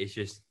look at it is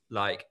just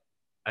like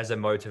as a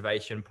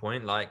motivation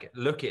point. Like,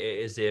 look at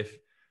it as if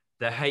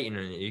they're hating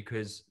on you,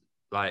 because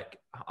like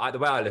the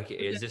way I look at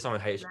it is, if someone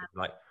hates you,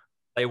 like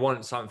they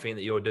want something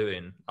that you're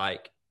doing,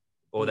 like,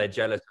 or they're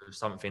jealous of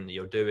something that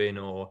you're doing,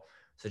 or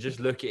so just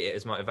look at it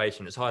as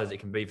motivation. As hard as it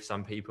can be for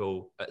some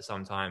people at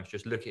some times,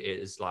 just look at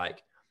it as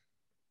like,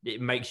 it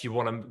makes you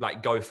want to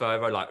like go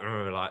further, like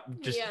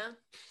just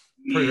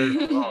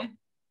prove it wrong.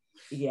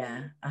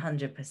 Yeah,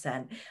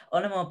 100%.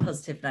 On a more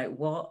positive note,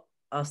 what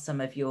are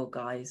some of your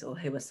guys, or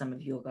who are some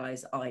of your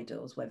guys'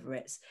 idols, whether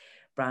it's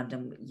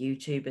random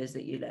YouTubers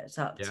that you looked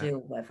up to, or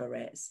whether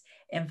it's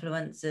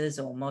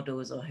influencers or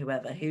models or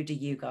whoever? Who's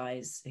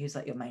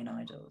like your main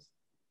idols?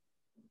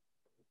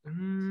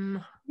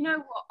 You know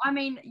what? I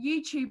mean,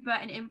 YouTuber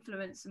and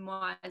influencer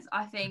wise,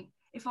 I think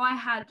if I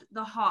had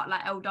the heart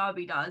like El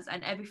Darby does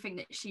and everything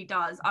that she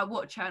does, I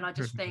watch her and I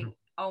just think,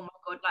 oh my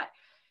God, like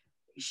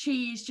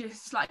she's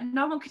just like,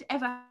 no one could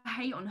ever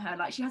hate on her.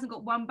 Like, she hasn't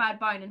got one bad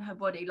bone in her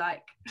body.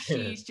 Like,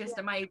 she's just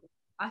amazing.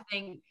 I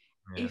think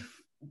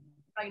if,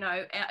 you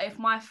know, if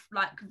my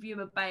like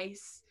viewer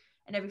base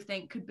and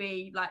everything could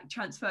be like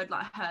transferred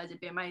like hers,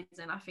 it'd be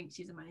amazing. I think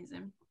she's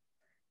amazing.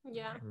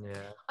 Yeah.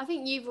 I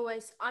think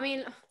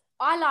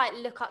I like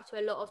look up to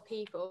a lot of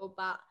people,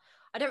 but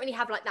I don't really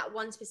have like that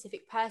one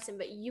specific person.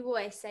 But you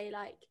always say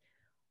like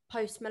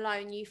Post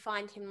Malone, you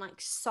find him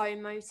like so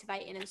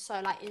motivating and so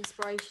like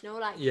inspirational.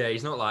 Like,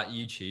 he's not like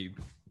YouTube.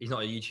 He's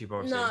not a YouTuber,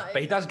 obviously. No.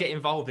 But he does get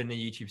involved in the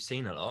YouTube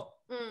scene a lot.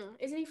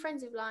 Isn't he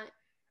friends with like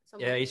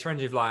someone? Yeah, he's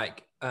friends with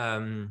like I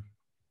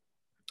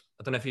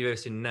don't know if you've ever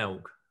seen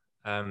Nelk.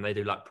 They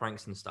do like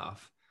pranks and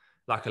stuff,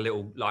 like a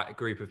little like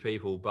group of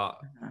people, but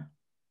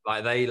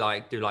like they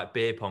like do like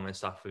beer pong and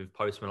stuff with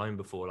Post Malone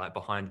before, like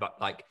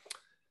like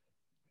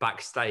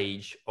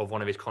backstage of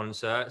one of his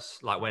concerts,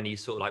 like when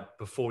he's sort of like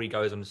before he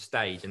goes on the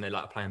stage and they're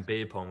like playing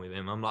beer pong with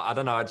him. I'm like, I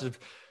don't know,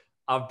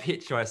 I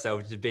picture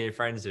myself just being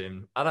friends with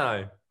him. I don't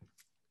know,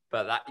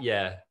 but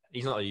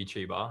he's not a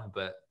YouTuber,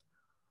 but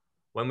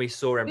when we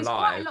saw him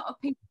live, a lot of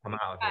people come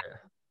out of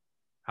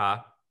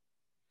it.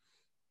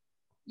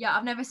 Yeah,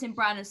 I've never seen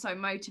Brandon so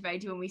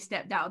motivated when we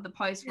stepped out of the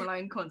Post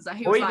Malone concert.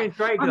 He was like,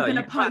 I'm going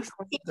to post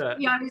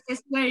videos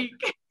this week.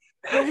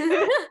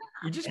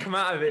 You just come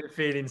out of it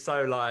feeling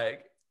so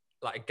like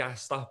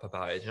gassed up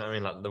about it. Do you know what I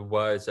mean? Like the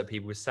words that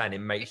people were saying, it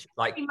makes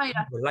like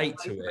relate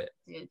to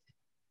it.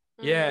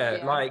 Yeah,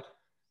 like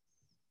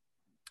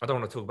I don't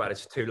want to talk about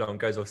this for too long,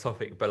 goes off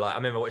topic, but like I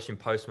remember watching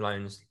Post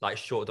Malone's like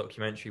short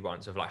documentary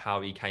once of like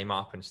how he came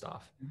up and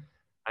stuff.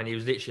 And he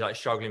was literally like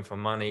struggling for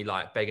money,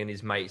 like begging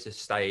his mates to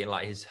stay in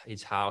like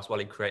his house while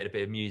he created a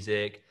bit of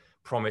music,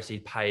 promised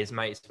he'd pay his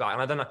mates back.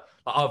 And I don't know,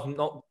 like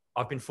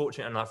I've been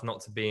fortunate enough not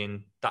to be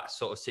in that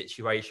sort of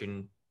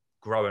situation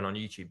growing on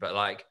YouTube, but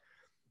like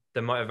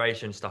the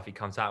motivation stuff he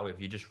comes out with,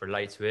 you just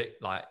relate to it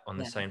like on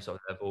the same sort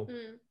of level.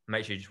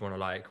 Makes you just want to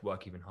like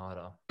work even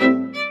harder.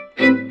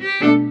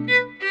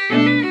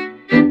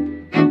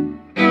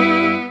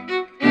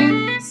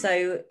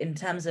 So in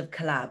terms of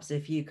collabs,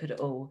 if you could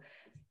all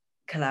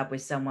collab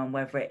with someone,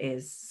 whether it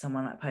is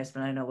someone like Post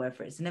Malone or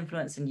whether it's an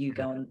influencer and you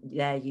go on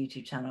their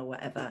YouTube channel or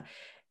whatever,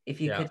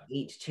 if you could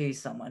each choose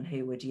someone,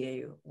 who would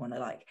you want to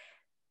like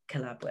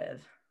collab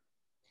with?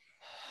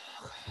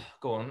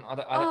 Go on.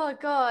 Oh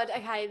God,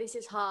 okay, this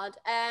is hard.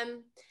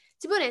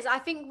 To be honest, I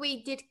think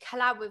we did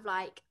collab with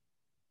like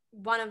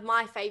one of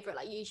my favorite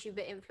like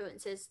YouTuber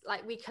influencers.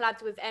 Like we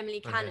collabed with Emily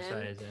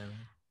Cannon,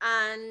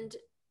 and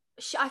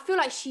I feel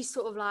like she's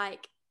sort of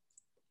like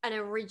an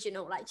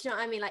original. Like, do you know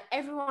what I mean? Like,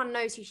 everyone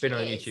knows who she is. Been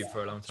on YouTube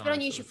for a long time. She's been on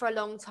YouTube for a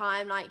long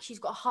time. Like, she's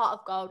got a heart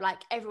of gold.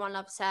 Like, everyone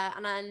loves her.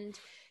 And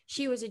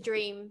she was a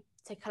dream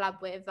to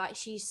collab with. Like,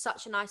 she's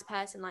such a nice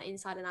person, like,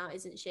 inside and out,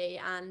 isn't she?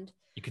 And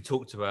you could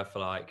talk to her for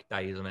like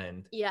days on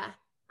end. Yeah.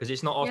 Because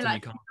it's not often you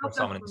come across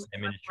someone in the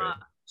same industry.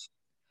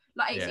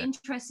 Like, it's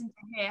interesting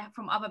to hear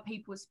from other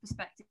people's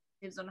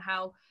perspectives on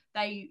how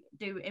they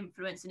do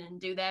influencing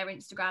and do their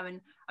Instagram.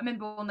 And I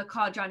remember on the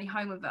car journey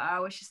home with her, I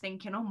was just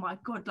thinking, oh my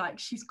God, like,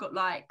 she's got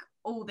like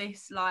all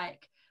this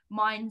like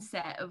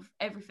mindset of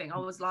everything. I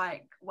was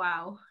like,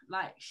 wow,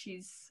 like,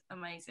 she's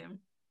amazing.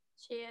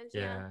 She is.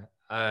 Yeah.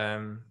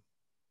 I'm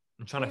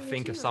trying to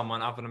think of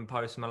someone other than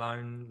Post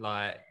Malone,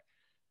 like.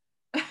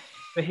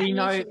 But he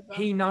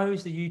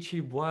knows the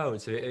YouTube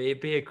world, so it'd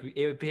be a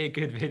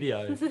good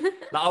video.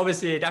 Like,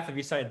 obviously, it'd have to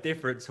be something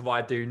different to what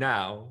I do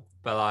now.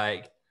 But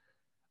like,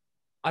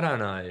 I don't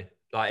know.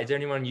 Like, is there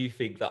anyone you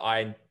think that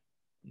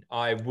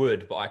I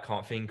would, but I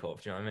can't think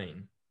of? Do you know what I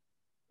mean?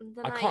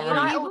 I can't really.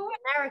 Like all the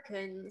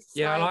Americans.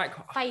 Yeah, like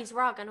FaZe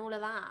Rug and all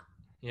of that.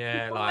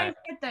 Yeah, you've always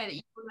said though that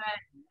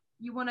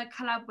you want to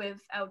collab with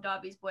El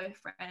Darby's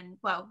boyfriend.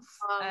 Well,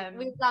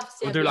 we'd love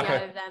to.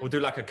 We'll do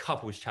like a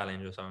couples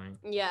challenge or something.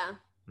 Yeah.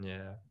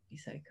 Yeah. Be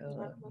so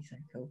cool. Be so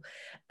cool.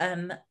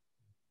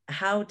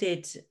 How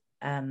did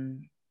I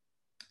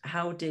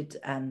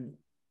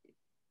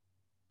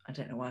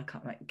don't know why I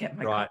can't get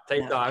my right.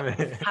 Take time.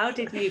 How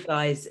did you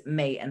guys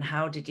meet, and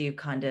how did you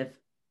kind of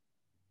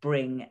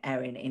bring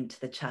Erin into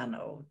the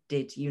channel?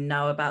 Did you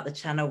know about the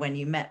channel when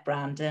you met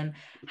Brandon?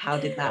 How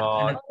did that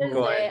kind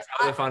of it's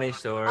a funny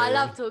story. I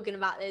love talking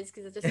about this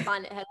because I just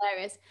find it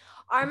hilarious.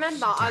 I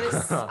remember I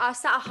was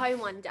sat at home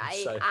one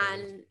day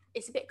and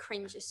it's a bit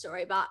cringe, this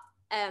story, but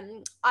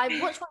I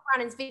watched one of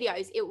Brandon's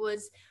videos. It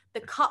was the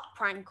cup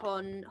prank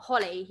on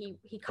Holly.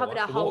 He covered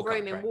her whole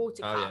room in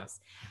water cups.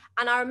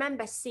 And I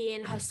remember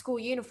seeing her school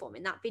uniform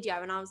in that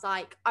video, and I was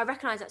like, I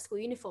recognise that school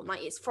uniform.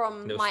 Like, it's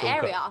from my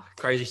area.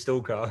 Crazy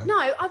stalker. No,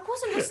 I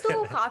wasn't a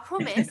stalker, I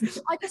promise.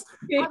 I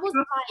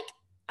wasn't like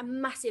a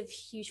massive,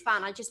 huge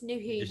fan. I just knew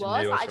who he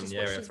was. Like, I just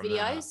watched his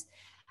videos.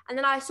 And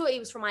then I saw he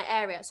was from my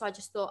area. So I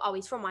just thought, oh,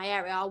 he's from my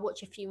area. I'll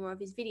watch a few more of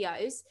his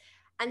videos.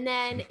 And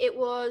then it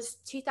was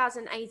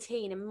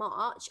 2018 in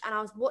March, and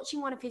I was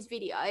watching one of his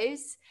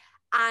videos,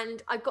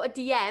 and I got a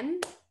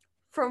DM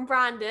from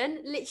Brandon,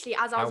 literally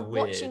as I was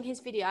watching his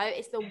video.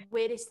 It's the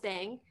weirdest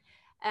thing.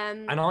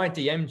 And I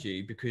DM'd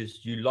you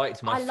because you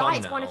liked my thumbnail. I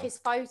liked one of his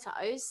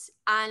photos,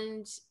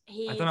 and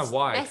he I don't know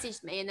why.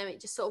 messaged me, and then it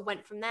just sort of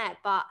went from there.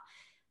 But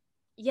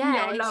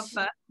yeah, I love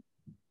that.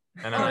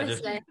 And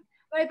honestly.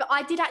 No, but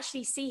I did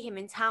actually see him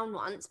in town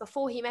once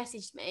before he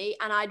messaged me,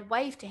 and I'd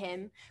waved to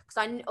him because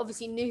I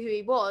obviously knew who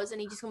he was,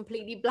 and he just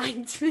completely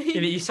blanked me.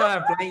 Yeah, but you said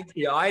I blanked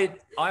you.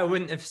 I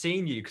wouldn't have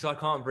seen you because I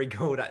can't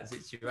recall that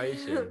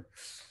situation.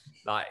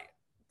 Like,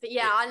 but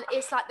yeah, and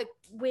it's like the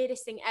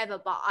weirdest thing ever.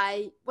 But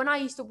when I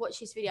used to watch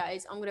his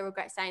videos, I'm gonna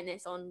regret saying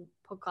this on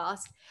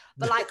podcast,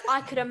 but like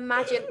I could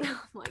imagine.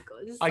 Oh my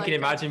God, I can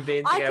imagine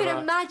being together. I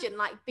could imagine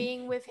like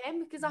being with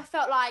him because I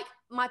felt like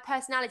my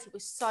personality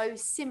was so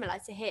similar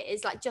to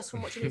his, like just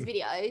from watching his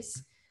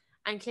videos,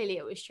 and clearly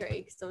it was true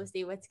because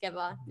obviously we're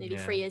together nearly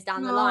 3 years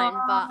down the line.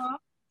 But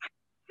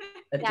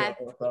yeah,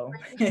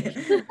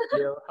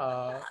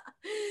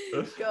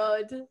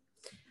 God.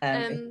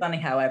 It's funny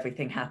how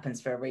everything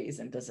happens for a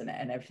reason, doesn't it?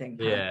 And everything.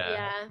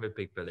 Yeah. We're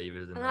big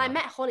believers in that. And I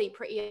met Holly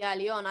pretty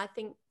early on. I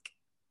think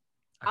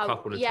a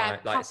couple of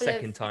times, like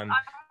second time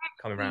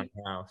coming around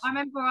the house. I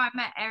remember I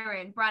met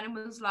Erin. Brandon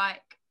was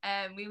like,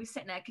 we were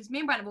sitting there because me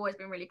and Brandon have always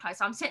been really close.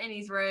 So I'm sitting in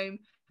his room,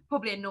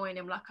 probably annoying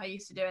him like I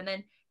used to do, and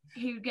then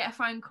he would get a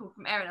phone call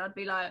from Erin. I'd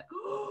be like,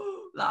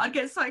 oh, like I'd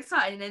get so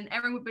excited, and then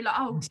Erin would be like,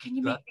 oh, can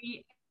you meet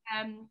me?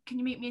 Can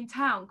you meet me in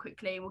town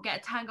quickly? We'll get a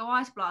Tango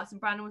Ice Blast.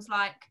 And Brandon was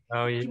like,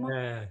 oh yeah,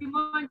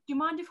 do you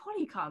mind if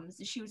Holly comes?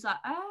 And she was like,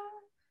 no,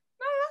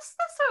 that's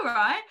all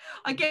right.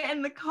 I get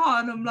in the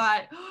car and I'm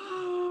like,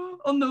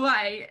 on the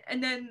way,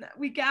 and then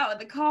we get out at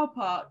the car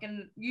park,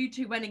 and you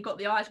two went and got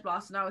the Ice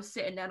Blast, and I was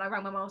sitting there, and I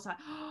rang my mum. I was like,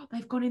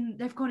 they've gone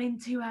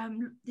into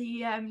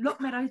the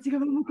Lock Meadow to go.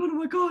 Oh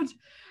my god!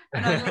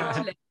 And I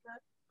literally.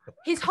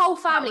 His whole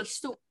family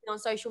stalked me on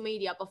social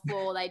media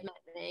before they'd met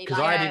me. Because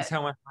I didn't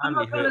tell my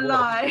family who it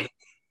was.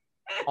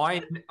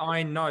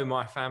 I know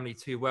my family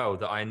too well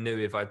that I knew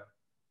if I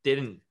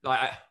didn't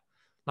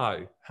how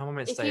am I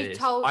meant to say this?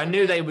 I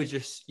knew they would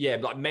just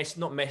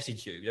not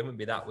message you. It wouldn't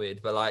be that weird,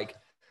 but like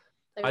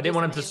I didn't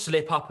want them to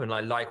slip up and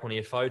like one of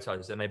your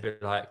photos, and they'd be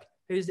like,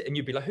 "Who's it?" And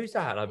you'd be like, "Who's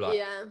that?" And I'd be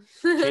like,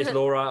 "Cheers,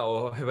 Laura,"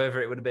 or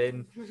whoever it would have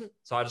been.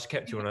 So I just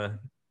kept you on a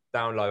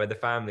down low with the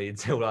family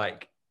until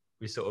like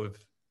we sort of.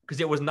 Because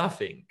it was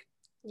nothing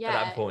at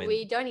that point.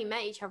 We'd only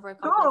met each other a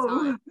couple of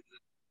times.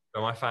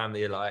 But my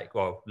family are like,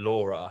 well,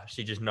 Laura,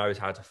 she just knows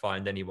how to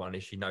find anyone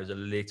if she knows a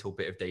little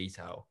bit of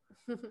detail.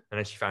 And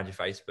then she found your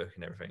Facebook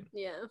and everything.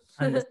 Yeah.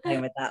 I'm the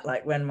same with that.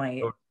 Like when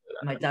my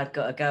dad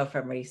got a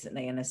girlfriend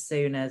recently, and as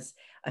soon as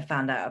I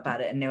found out about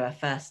it and knew her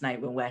first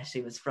name and where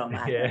she was from,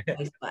 I had a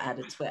Facebook, I had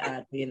a Twitter, I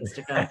had the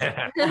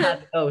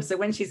Instagram. So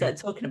when she started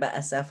talking about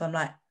herself, I'm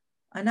like,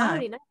 I know. I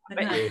already know. I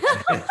know.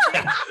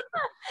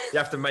 You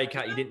have to make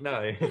out you didn't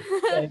know.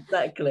 Yeah,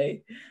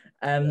 exactly.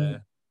 Yeah.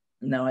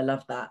 No, I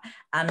love that.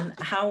 And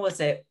how was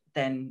it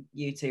then,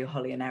 you two,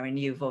 Holly and Erin?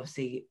 You've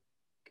obviously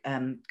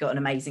got an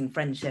amazing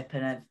friendship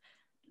and have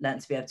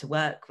learned to be able to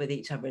work with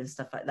each other and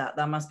stuff like that.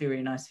 That must be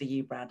really nice for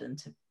you, Brad,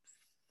 and for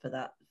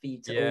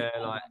you to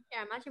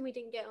Imagine we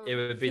didn't get on. It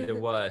would be the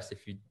worst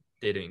if you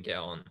didn't get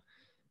on.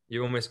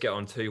 You almost get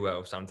on too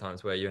well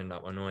sometimes, where you end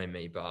up annoying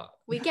me, but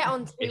we get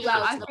on too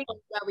well. I think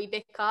where we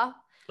bicker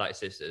like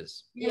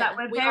sisters. Yeah,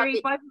 we're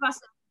both of us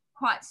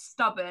quite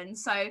stubborn,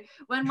 so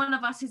when one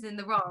of us is in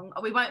the wrong,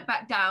 we won't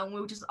back down.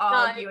 We'll just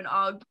argue and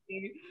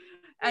argue,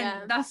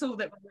 and that's all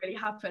that will really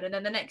happen. And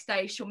then the next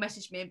day she'll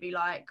message me and be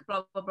like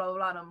blah blah blah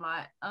blah, and I'm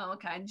like, oh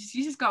okay, and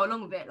you just go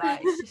along with it.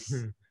 Like it's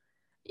just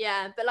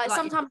yeah, but like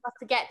sometimes I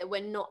forget that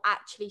we're not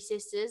actually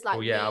sisters. Like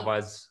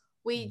otherwise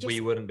we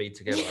wouldn't be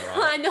together,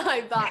 right? I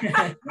know, but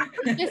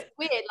it's just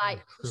weird. Like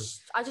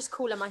I just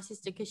call her my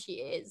sister because she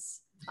is.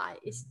 Like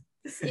it's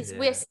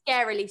we're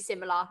scarily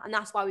similar, and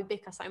that's why we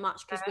bicker so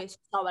much, because we're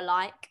so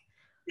alike.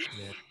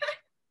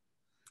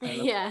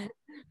 Yeah.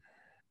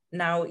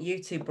 Now,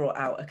 you two brought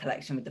out a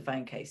collection with the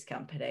Phone Case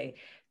Company.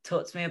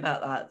 Talk to me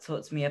about that.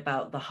 Talk to me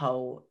about the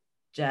whole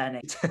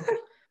journey.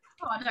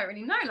 I don't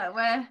really know. Like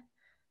where,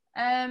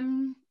 I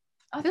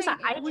feels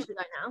think like ages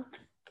ago now.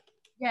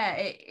 Yeah,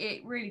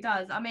 it really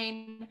does. I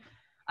mean,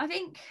 I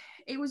think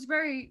it was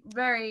very,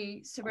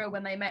 very surreal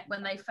when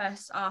they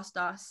first asked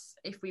us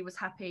if we was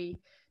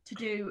happy to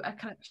do a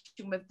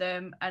collection with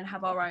them and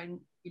have our own,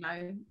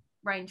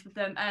 range with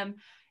them.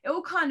 It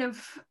all kind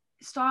of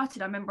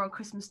started, I remember on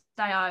Christmas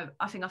Day, I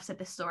think I've said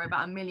this story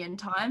about a million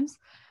times.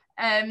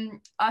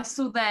 I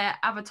saw their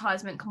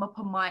advertisement come up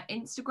on my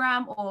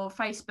Instagram or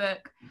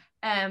Facebook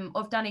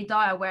of Danny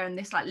Dyer wearing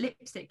this like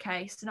lipstick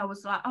case, and I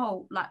was like,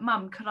 oh, like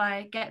mum, could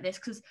I get this?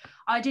 Because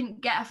I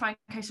didn't get a phone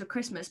case for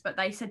Christmas, but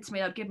they said to me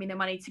they'd give me the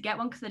money to get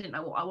one because they didn't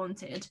know what I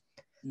wanted.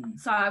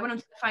 So I went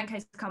onto the Phone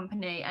Case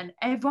Company, and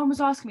everyone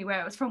was asking me where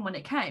it was from when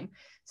it came.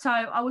 So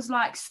I was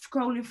like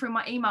scrolling through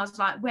my emails,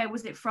 like, where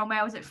was it from?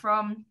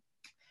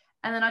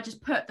 And then I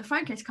just put the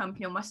Phone Case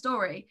Company on my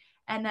story,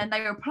 and then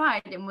they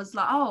replied and was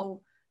like, oh,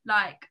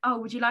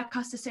 would you like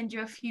us to send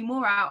you a few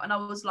more out? And I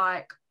was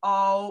like,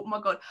 oh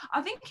my God.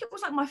 I think it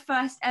was like my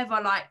first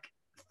ever like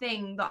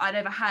thing that I'd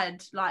ever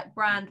had, like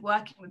brand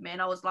working with me.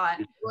 And I was like,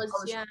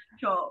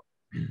 shocked.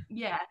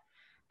 Yeah.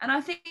 And I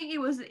think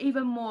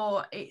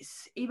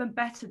it's even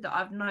better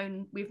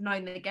that we've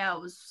known the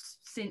girls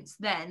since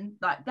then.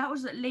 Like that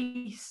was at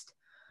least,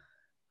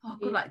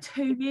 like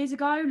 2 years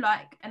ago.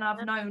 Like, and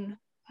I've known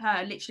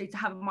her literally to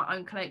have my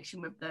own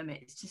collection with them.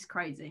 It's just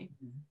crazy.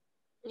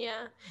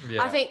 Yeah.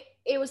 I think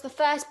it was the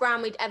first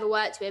brand we'd ever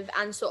worked with,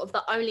 and sort of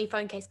the only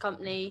phone case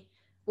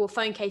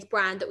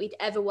brand that we'd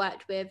ever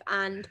worked with,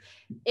 and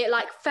it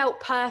like felt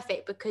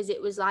perfect because it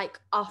was like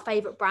our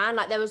favorite brand.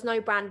 Like there was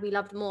no brand we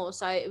loved more,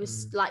 so it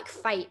was like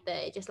fate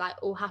that it just like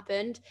all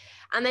happened.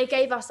 And they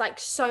gave us like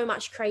so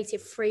much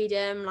creative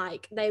freedom.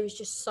 Like they was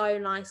just so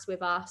nice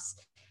with us,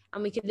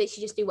 and we could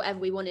literally just do whatever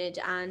we wanted.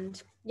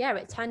 And yeah,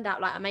 it turned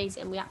out like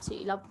amazing. We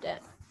absolutely loved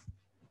it.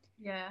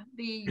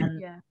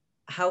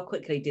 How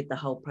quickly did the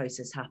whole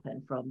process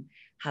happen from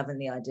having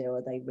the idea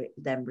or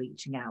them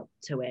reaching out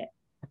to it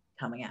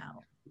coming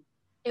out?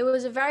 It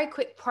was a very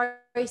quick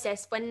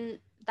process. When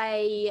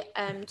they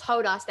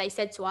told us, they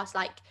said to us,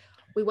 like,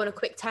 we want a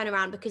quick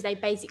turnaround, because they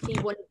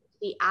basically wanted to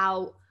be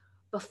out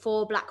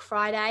before Black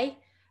Friday.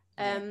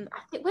 I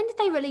think, when did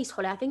they release,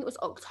 Holly? I think it was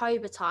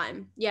October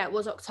time. Yeah, it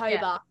was October.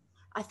 Yeah.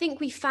 I think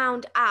we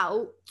found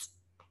out.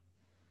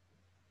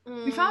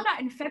 We found out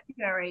in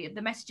February,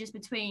 the messages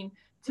between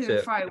to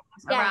and fro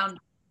around,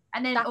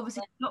 and then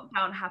obviously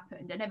lockdown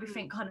happened and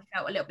everything kind of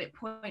felt a little bit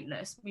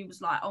pointless. We was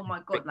like, oh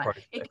my God,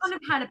 like it kind of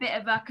had a bit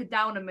of like a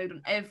downer mood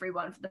on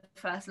everyone for the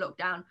first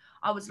lockdown.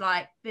 I was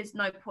like, there's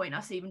no point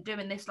us even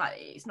doing this, like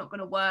it's not going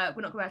to work,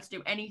 we're not going to have to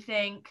do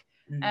anything.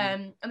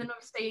 And then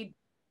obviously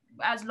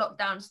as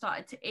lockdown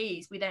started to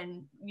ease, we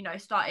then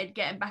started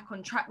getting back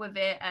on track with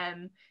it,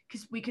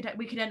 because we could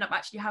end up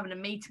actually having a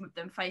meeting with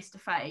them face to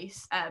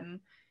face,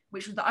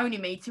 which was the only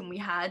meeting we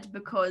had,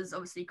 because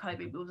obviously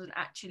COVID wasn't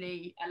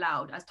actually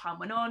allowed as time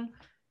went on.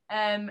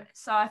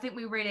 So I think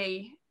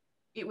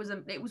it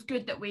was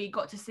good that we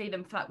got to see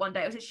them for like one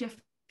day. It was actually a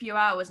few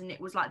hours, and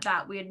it was like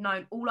that. We had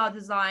known all our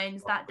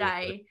designs that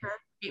day.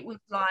 It was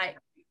like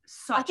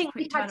such a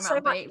quick turnaround. I think we had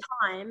so much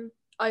time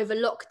over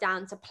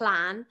lockdown to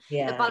plan.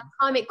 Yeah. But by the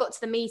time it got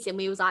to the meeting,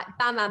 we was like,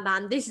 bam, bam,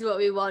 bam, this is what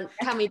we want.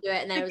 Can we do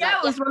it? And then the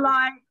girls were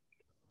like,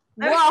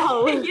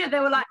 whoa. Yeah, they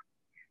were like,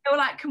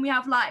 can we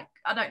have like,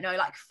 I don't know,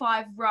 like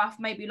 5 rough,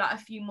 maybe like a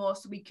few more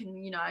so we can,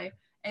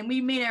 and me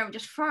and Erin were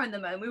just throwing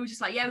them, and we were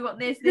just like, yeah, we want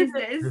this.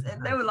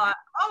 And they were like,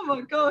 oh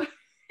my God.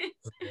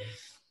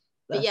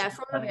 But yeah,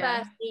 from the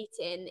first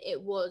meeting,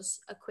 it was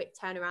a quick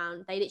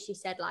turnaround. They literally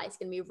said like, it's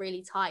going to be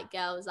really tight,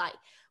 girls. Like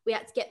we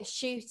had to get the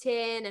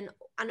shooting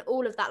and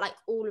all of that, like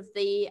all of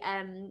the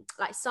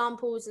like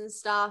samples and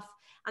stuff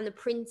and the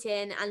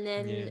printing. And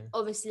then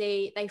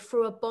obviously they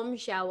threw a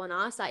bombshell on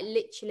us, like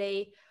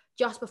literally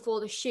just before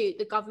the shoot,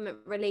 the government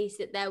released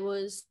that there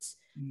was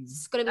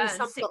going to be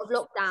some sort of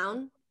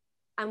lockdown,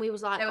 and we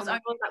was like, there was oh my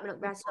God, like, we're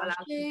not going to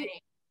have to shoot.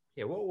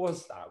 Yeah, what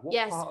was that? What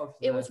Yes, part of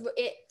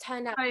it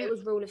turned out it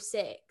was rule of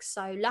 6.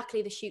 So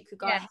luckily the shoot could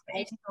go ahead.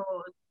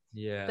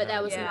 Yeah. But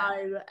there was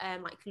no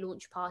like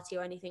launch party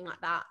or anything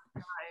like that.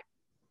 No.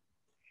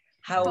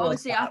 How was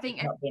obviously that, I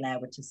think not being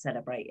able to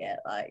celebrate it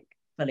like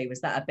fully?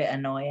 Was that a bit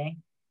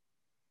annoying?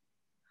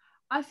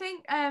 I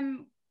think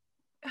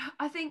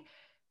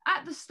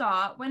at the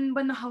start, when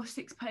the whole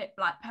 6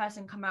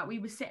 person come out, we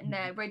were sitting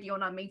there ready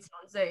on our meeting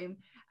on Zoom,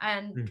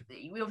 and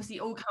we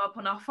obviously all come up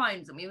on our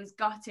phones, and we was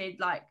gutted,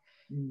 like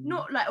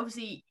not like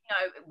obviously,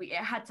 it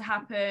had to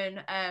happen,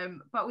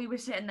 but we were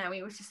sitting there,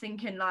 we were just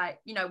thinking, like,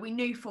 we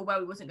knew full well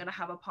we wasn't going to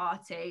have a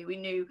party. We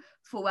knew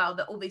full well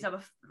that all these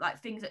other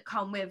like things that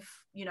come with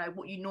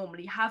what you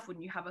normally have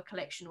when you have a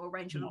collection or a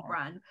range of a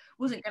brand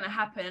wasn't going to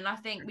happen. And I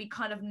think we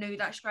kind of knew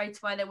that straight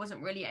away. There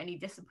wasn't really any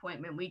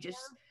disappointment.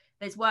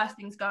 There's worse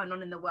things going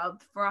on in the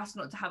world. For us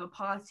not to have a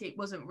party, it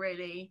wasn't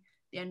really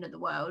the end of the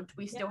world.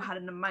 We still had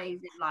an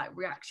amazing like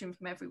reaction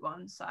from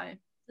everyone. So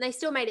they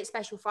still made it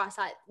special for us.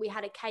 Like, we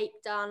had a cake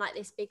done, like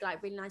this big,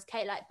 like really nice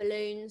cake, like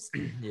balloons.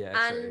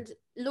 And true.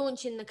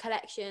 Launching the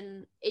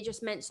collection, it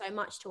just meant so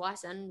much to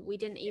us, and we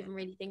didn't even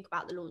really think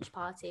about the launch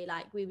party.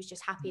 Like, we was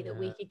just happy that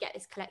we could get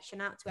this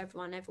collection out to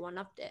everyone. Everyone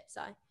loved it.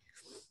 So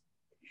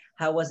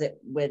how was it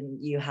when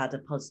you had a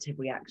positive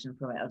reaction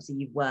from it? Obviously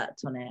you've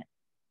worked on it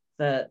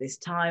for this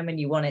time and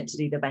you want it to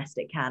do the best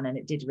it can, and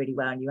it did really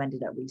well, and you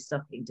ended up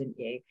restocking, didn't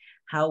you?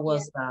 How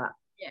was that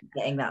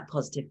getting that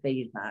positive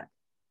feedback?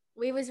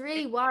 We was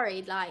really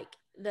worried, like,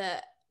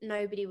 that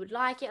nobody would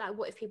like it. Like,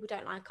 what if people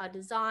don't like our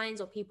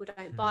designs or people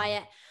don't buy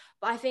it?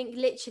 But I think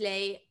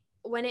literally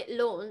when it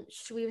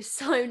launched, we were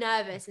so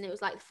nervous, and it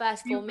was like the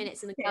first 4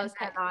 minutes in the girls'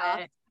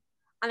 sector,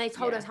 and they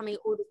told us how many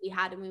orders we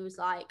had, and we was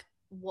like,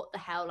 what the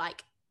hell?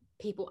 Like,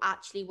 people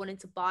actually wanted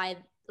to buy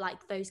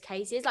like those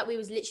cases. Like, we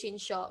was literally in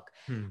shock.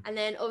 And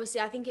then obviously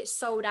I think it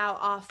sold out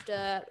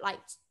after, like,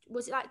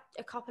 was it like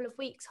a couple of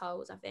weeks,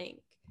 Holes, I think,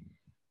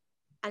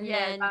 and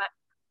then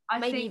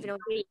maybe even a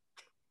week.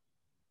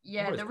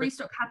 The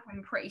restock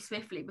happened pretty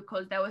swiftly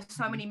because there were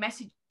so many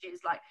messages,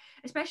 like,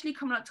 especially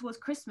coming up towards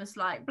Christmas,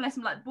 like, bless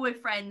them, like,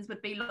 boyfriends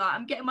would be like,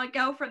 I'm getting my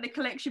girlfriend the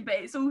collection, but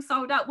it's all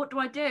sold out, what do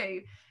I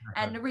do?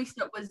 And the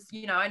restock was,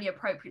 only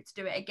appropriate to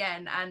do it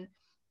again. And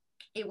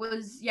it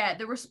was,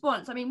 the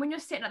response, I mean, when you're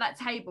sitting at that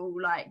table,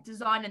 like,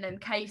 designing them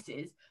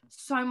cases,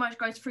 so much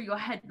goes through your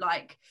head.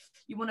 Like,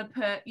 you want to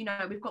put,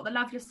 we've got the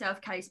Love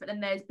Yourself case, but then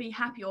there's Be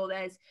Happy, or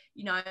there's,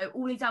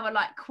 all these other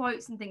like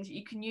quotes and things that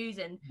you can use.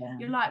 And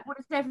you're like, what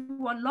does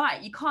everyone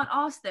like? You can't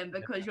ask them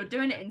because you're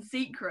doing it in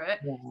secret.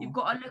 You've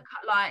got to look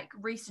at like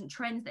recent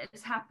trends that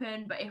has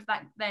happened. But if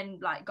that then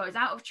like goes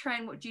out of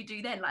trend, what do you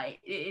do then? Like,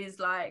 it is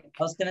like,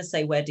 I was going to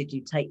say, where did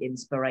you take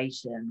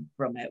inspiration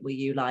from it? Were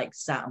you like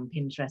sat on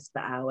Pinterest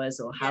for hours,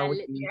 or how would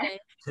you?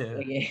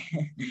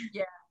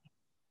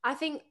 I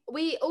think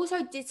we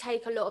also did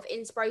take a lot of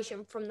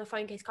inspiration from the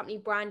phone case company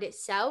brand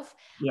itself.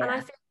 And I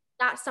think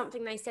that's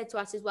something they said to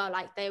us as well.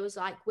 Like, they was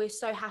like, we're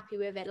so happy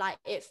with it. Like,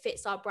 it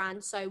fits our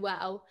brand so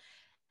well.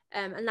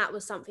 And that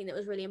was something that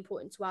was really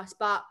important to us.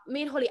 But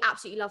me and Holly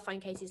absolutely love phone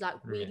cases.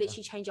 Like, we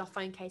literally change our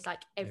phone case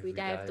like every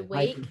day of the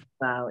week.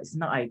 Wow, it's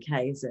not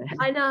okay, is it?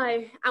 I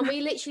know. And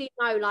we literally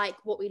know like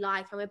what we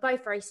like, and we're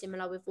both very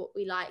similar with what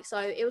we like. So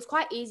it was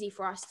quite easy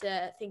for us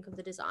to think of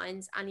the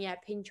designs. And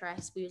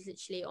Pinterest, we was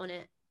literally on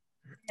it.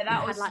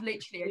 That was like,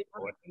 literally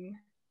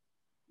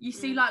you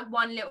see like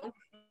one little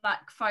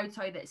like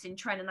photo that's in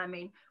trend, and I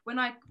mean,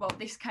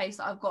 this case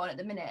that I've got on at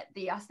the minute,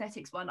 the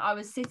aesthetics one, I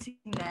was sitting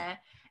there,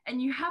 and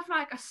you have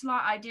like a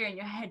slight idea in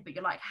your head, but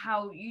you're like,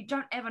 how you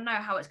don't ever know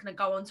how it's going to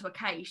go onto a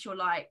case. You're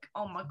like,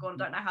 oh my god, I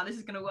don't know how this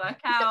is going to work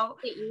out.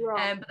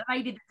 But the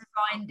lady that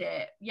designed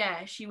it,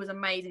 she was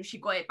amazing. She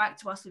got it back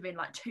to us within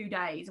like 2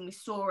 days, and we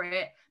saw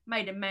it,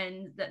 made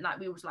amends, that like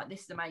we was like,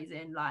 this is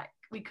amazing. Like,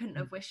 we couldn't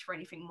have wished for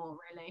anything more,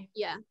 really.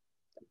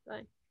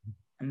 Definitely.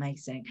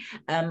 Amazing.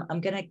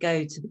 I'm going to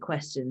go to the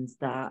questions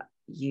that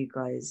you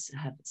guys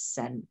have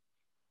sent,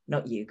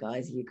 not you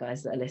guys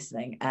that are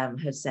listening, have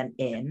sent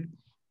in.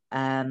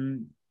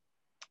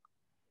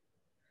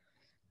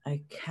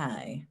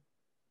 Okay.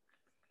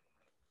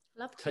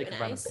 Love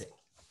Q&As.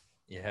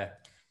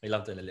 We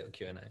love doing a little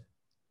Q&A.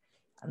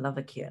 I love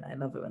a Q&A. I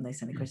love it when they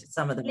send a question.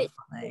 Some of them are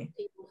funny.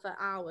 People for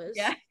hours.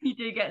 Yeah, you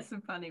do get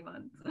some funny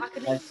ones.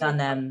 I've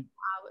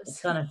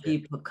done a few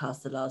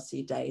podcasts the last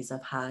few days.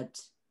 I've had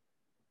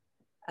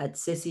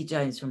Sissy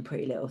Jones from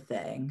Pretty Little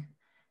Thing.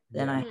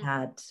 Then I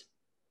had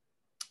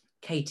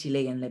Katie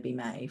Lee and Libby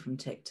May from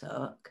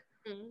TikTok.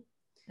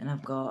 Then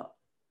I've got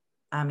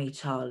Amy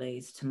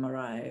Charlie's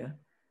tomorrow.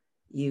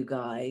 You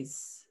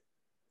guys,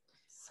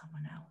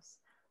 someone else,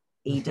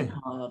 Eden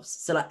Halves.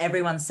 So like,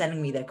 everyone's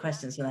sending me their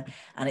questions,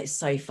 and it's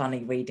so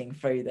funny reading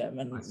through them.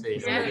 And I see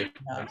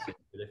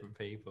different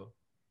people.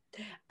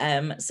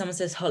 Someone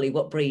says, Holly,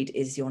 what breed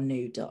is your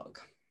new dog?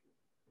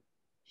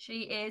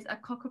 She is a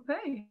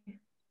cockapoo.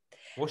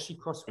 What's she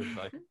crossed with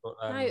though?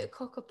 No,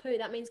 cockapoo.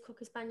 That means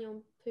cocker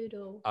spaniel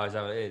poodle. Oh, is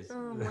that what it is?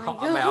 Oh my Mate,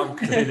 God. I'm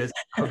clueless.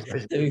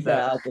 To be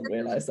fair, I didn't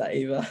realise that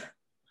either.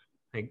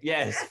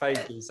 Yes,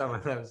 thank you.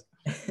 Someone else.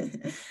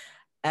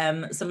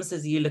 Someone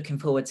says, are you looking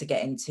forward to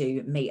getting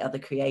to meet other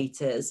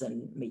creators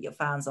and meet your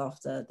fans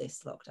after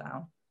this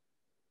lockdown?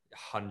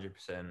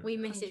 100%. We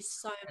miss it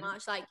so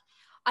much. Like,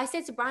 I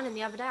said to Brandon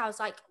the other day, I was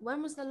like,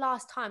 when was the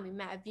last time we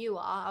met a viewer?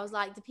 I was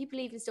like, do people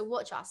even still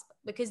watch us?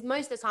 Because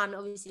most of the time,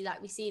 obviously,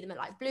 like we see them at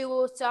like Blue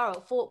Water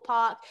or Fort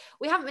Park.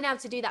 We haven't been able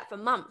to do that for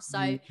months. So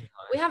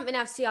we haven't been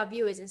able to see our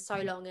viewers in so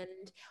long.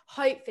 And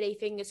hopefully,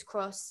 fingers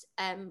crossed,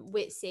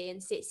 Witsy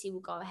and Sitsy will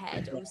go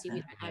ahead. Obviously,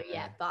 we don't know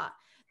yet, but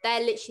they're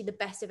literally the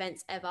best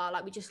events ever.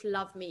 Like, we just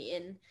love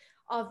meeting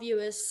our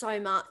viewers so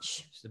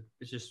much.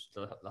 It's just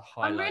the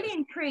highlight. I'm really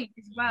intrigued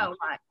as well,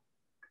 like,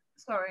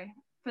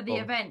 for the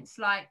events.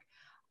 Like,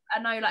 I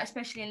know, like,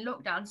 especially in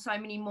lockdown, so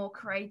many more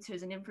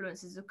creators and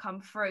influencers have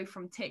come through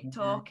from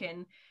TikTok,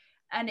 and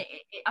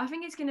I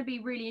think it's going to be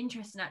really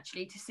interesting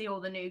actually to see all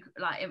the new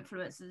like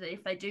influencers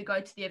if they do go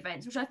to the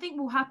events, which I think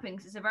will happen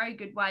because it's a very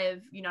good way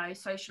of, you know,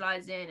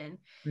 socializing and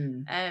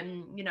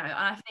you know, and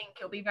I think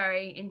it'll be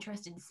very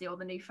interesting to see all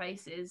the new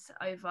faces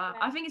over.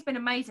 I think it's been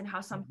amazing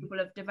how some people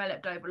have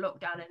developed over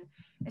lockdown, and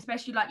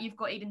especially like you've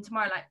got Eden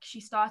tomorrow, like she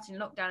started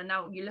in lockdown and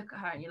now you look at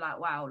her and you're like,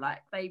 wow, like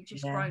they've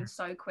just grown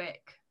so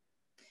quick.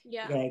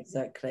 Yeah,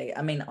 exactly.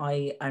 I mean,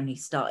 I only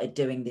started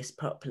doing this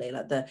properly.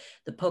 Like the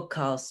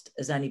podcast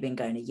has only been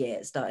going a year.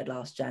 It started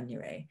last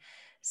January.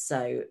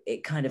 So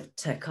it kind of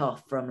took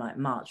off from like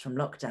March, from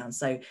lockdown.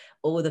 So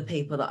all the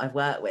people that I've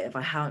worked with,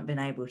 I haven't been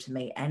able to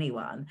meet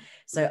anyone.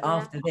 So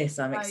after this,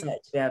 I'm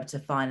excited to be able to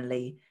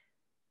finally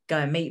go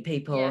and meet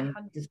people and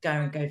just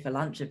go for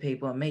lunch with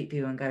people and meet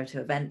people and go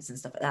to events and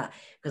stuff like that,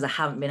 because I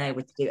haven't been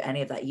able to do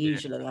any of that.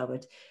 Usually I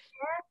would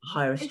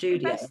hire a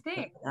studio and stuff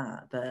like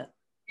that, but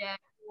yeah,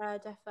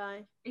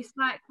 definitely. It's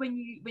like when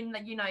you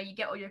know you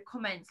get all your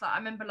comments. Like I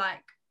remember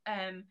like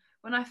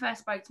when I first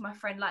spoke to my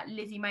friend like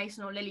Lizzie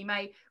Mason or Lily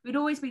May, we'd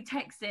always be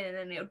texting, and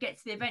then it would get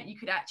to the event, you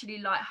could actually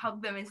like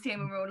hug them and see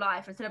them in real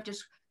life instead of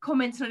just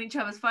commenting on each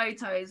other's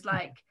photos.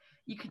 Like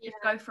you could just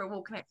go for a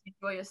walk and actually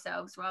enjoy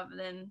yourselves rather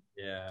than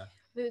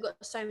we've got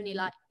so many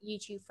like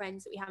YouTube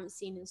friends that we haven't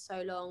seen in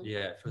so long.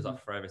 Yeah, it feels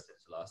like forever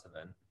since the last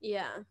event.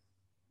 Yeah,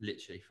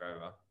 literally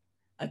forever.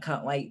 I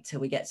can't wait till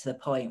we get to the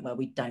point where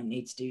we don't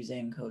need to do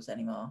Zoom calls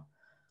anymore.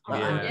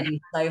 Like, I'm going to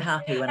be so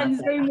happy when I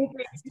send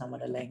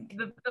someone a link.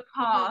 The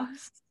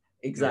past.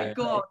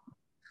 Exactly.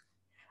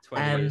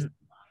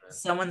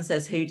 Someone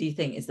says, who do you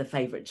think is the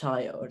favourite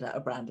child out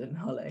of Brandon and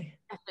Holly?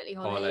 Definitely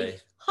Holly.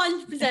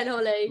 100%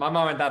 Holly. My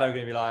mum and dad are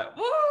going to be like,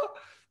 what?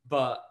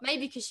 But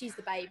maybe because she's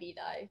the baby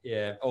though.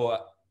 Yeah.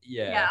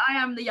 Yeah, I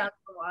am the younger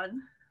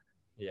one.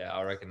 Yeah,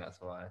 I reckon that's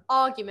why.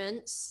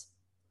 Arguments.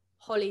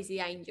 Holly's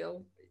the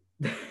angel.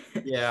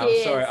 Yeah,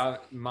 I'm sorry.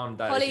 Mum and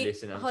dad, Holly,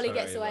 listen. Holly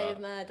gets away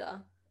with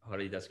murder.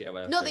 Holly does get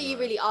away with Not that you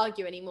really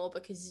argue anymore,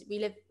 because we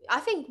live,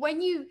 I think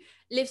when you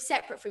live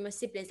separate from your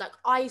siblings, like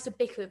I used to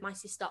bicker with my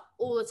sister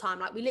all the time.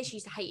 Like we literally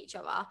used to hate each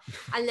other.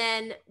 And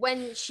then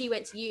when she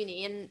went to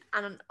uni and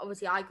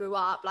obviously I grew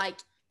up, like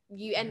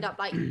you end up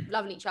like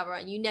loving each other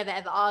and you never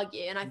ever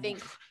argue. And I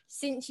think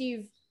since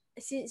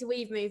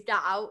we've moved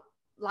out,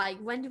 like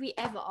when do we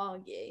ever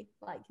argue?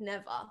 Like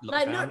never.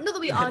 Like not that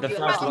we argue.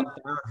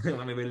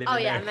 When we were living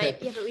yeah, mate.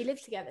 Yeah, but we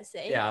live together.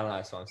 See. Yeah, I know.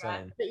 That's what I'm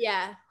saying. But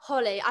yeah,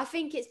 Holly. I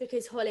think it's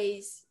because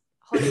Holly's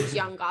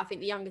younger. I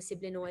think the younger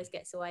sibling always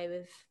gets away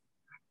with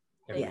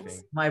everything.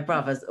 Yes. My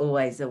brother's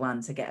always the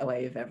one to get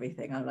away with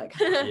everything. I'm like,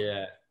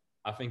 yeah.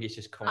 I think it's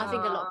just common. I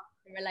think a lot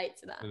can relate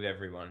to that with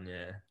everyone.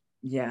 Yeah.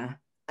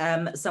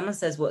 Yeah. Someone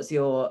says, what's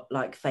your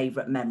like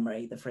favorite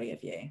memory? The three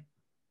of you.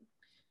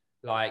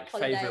 Like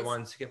favorite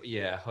ones to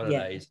get,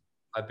 holidays.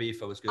 Yeah.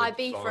 Ibiza was good.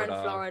 Ibiza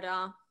and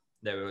Florida.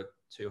 There were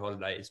 2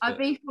 holidays.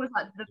 Ibiza was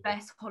like the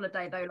best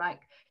holiday though. Like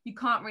you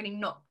can't really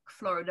knock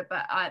Florida,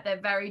 but they're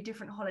very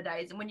different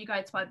holidays. And when you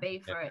go to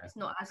Ibiza, it's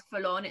not as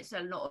full on. It's a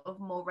lot of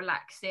more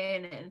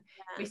relaxing. And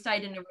we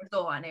stayed in a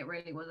resort, and it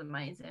really was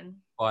amazing.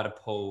 By the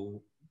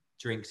pool,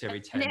 drinks every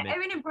 10 minutes.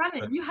 Erin and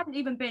Brandon, you hadn't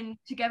even been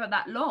together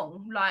that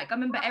long. Like I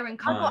remember Erin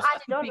coming. I got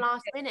added on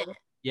last minute.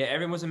 Yeah,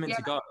 Erin wasn't meant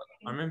to go.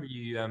 I remember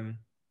you.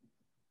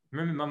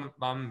 Remember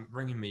mum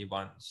ringing me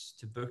once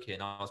to book it,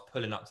 and I was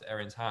pulling up to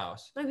Erin's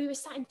house. No, we were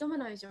sat in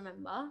Domino's,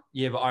 remember?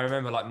 Yeah, but I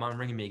remember like mum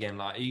ringing me again,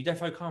 like, are you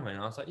defo coming?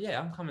 And I was like, yeah,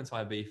 I'm coming to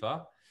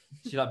Ibiza.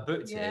 She like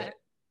booked it.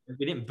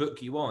 We didn't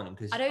book you on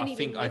because I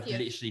think I'd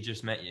literally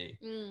just met you.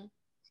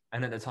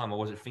 And at the time I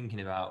wasn't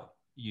thinking about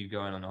you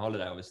going on a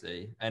holiday,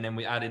 obviously. And then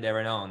we added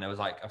Erin on. There was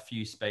like a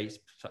few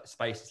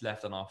spaces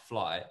left on our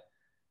flight.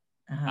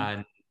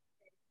 And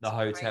the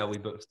hotel we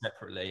booked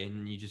separately,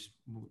 and you just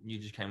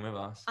came with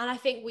us. And I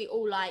think we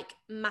all like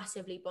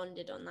massively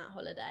bonded on that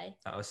holiday.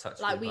 That was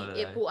such like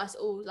it brought us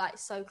all like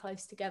so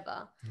close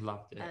together.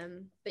 Loved it.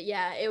 But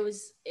yeah,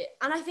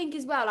 and I think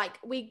as well, like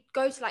we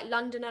go to like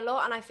London a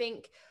lot, and I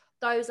think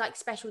those like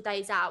special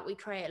days out, we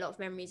create a lot of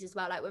memories as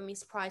well. Like when we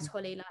surprised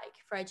Holly like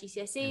for her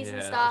GCSEs and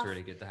Yeah, stuff. that was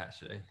really good,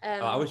 actually.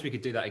 I wish we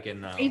could do that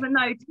again now. Even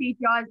though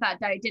TGI's that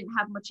day didn't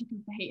have my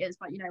chicken fajitas,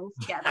 but we'll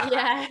forget that.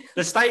 Yeah.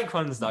 The steak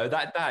ones though,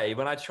 that day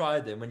when I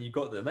tried them, when you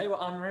got them, they were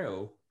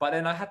unreal. But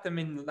then I had them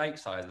in the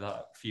Lakeside like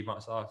a few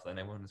months after, and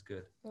they weren't as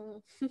good.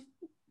 Well,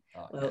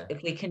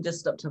 if we can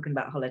just stop talking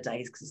about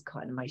holidays, because it's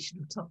quite an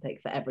emotional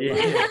topic for everyone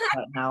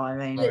right now. I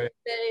mean, I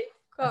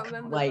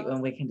can't wait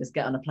when we can just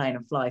get on a plane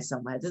and fly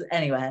somewhere. Just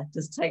anywhere.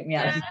 Just take me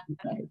out.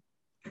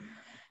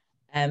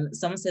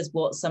 Someone says,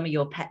 what's some of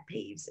your pet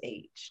peeves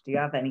each? Do you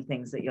have any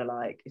things that you're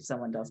like if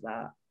someone does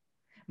that?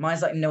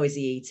 Mine's like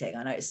noisy eating.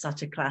 I know it's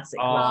such a classic.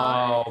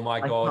 Oh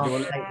my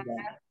God.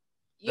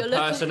 You're the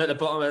person at the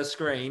bottom of the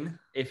screen,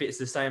 if it's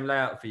the same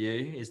layout for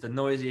you, is the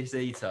noisiest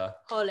eater.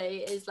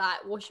 Holly is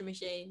like washing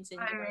machines.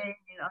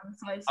 I'm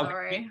so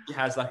sorry. She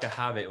has like a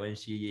habit when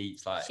she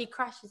eats, like she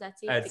crashes her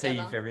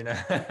teeth every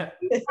now.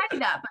 You say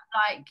that, but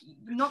like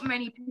not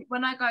many people.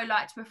 When I go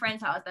like to a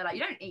friend's house, they're like,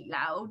 "You don't eat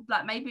loud."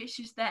 Like maybe it's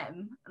just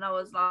them, and I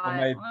was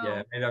like,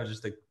 maybe I'm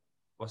just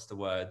what's the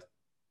word?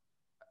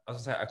 I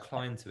was gonna say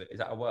inclined to it. Is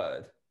that a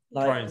word?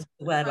 Like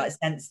we're like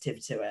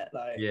sensitive to it.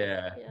 Like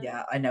yeah,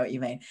 I know what you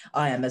mean.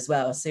 I am as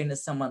well. As soon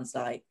as someone's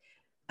like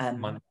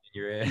munching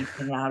your ear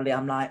eating loudly,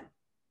 I'm like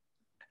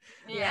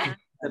yeah.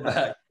 I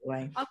don't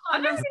really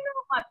know what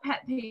my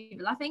pet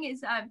peeve. I think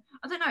it's I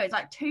don't know. It's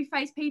like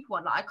two-faced people.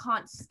 Like I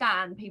can't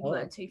stand people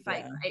that are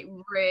two-faced. It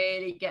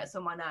really gets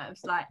on my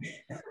nerves. Like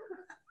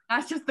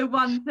that's just the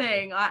one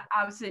thing I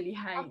absolutely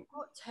hate. I've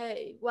got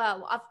two.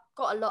 Well, I've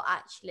got a lot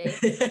actually.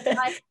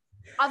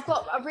 I've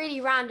got a really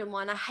random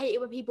one. I hate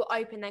it when people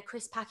open their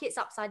crisp packets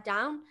upside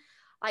down.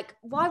 Like,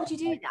 why would you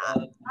do that?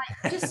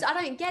 Like, just I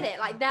don't get it.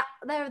 Like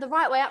they're the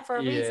right way up for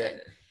a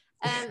reason.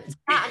 That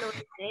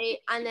annoys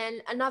me. And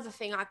then another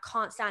thing I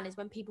can't stand is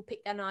when people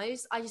pick their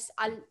nose. I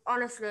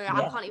honestly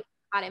I can't even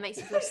about it. It makes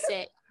me feel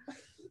sick.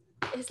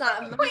 It's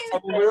like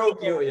we're all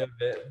guilty of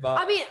it. But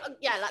I mean,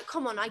 yeah, like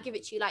come on, I give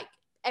it to you. Like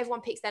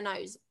everyone picks their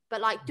nose,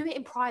 but like do it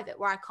in private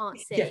where I can't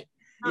see.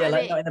 Yeah,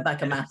 like not in the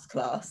back of maths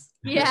class.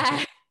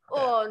 Yeah.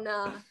 Oh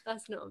no,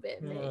 that's not a bit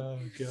of me. Oh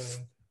god.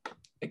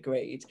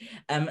 Agreed.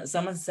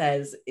 Someone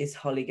says, is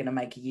Holly gonna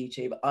make a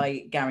YouTube?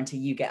 I guarantee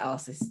you get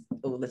asked this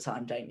all the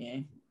time, don't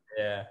you?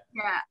 Yeah.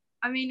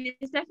 I mean,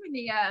 it's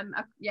definitely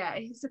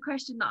it's a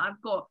question that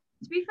I've got.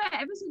 To be fair,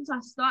 ever since I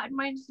started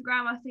my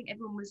Instagram, I think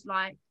everyone was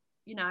like,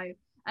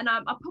 and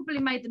I probably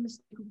made the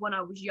mistake of when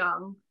I was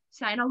young,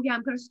 saying, "Oh yeah,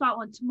 I'm going to start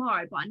one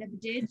tomorrow," but I never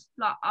did.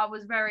 Like I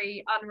was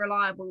very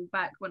unreliable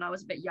back when I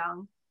was a bit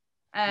young.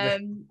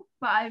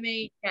 But I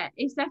mean,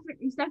 it's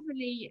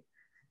definitely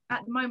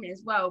at the moment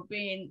as well,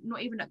 being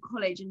not even at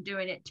college and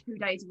doing it 2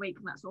 days a week,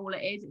 and that's all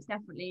it is. It's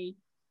definitely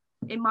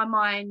in my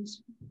mind.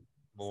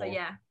 More. So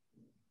yeah.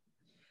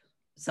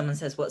 Someone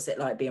says, what's it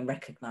like being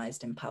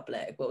recognised in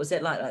public? What was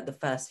it like the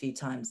first few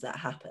times that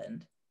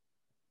happened?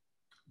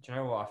 Do you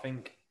know what? I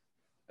think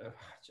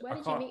where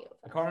did you meet?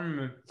 I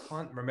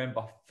can't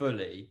remember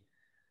fully,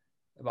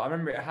 but I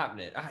remember it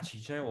happening. Actually,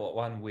 do you know what?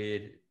 One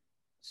weird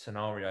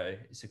scenario.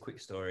 It's a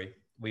quick story.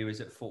 We was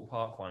at Fort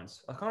Park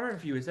once. I can't remember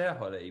if you was there,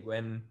 Holly,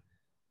 when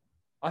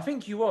I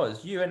think you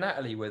was. You and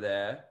Natalie were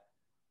there,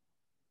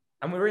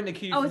 and we were in the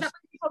queue. Oh, is that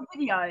when you got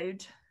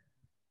videoed?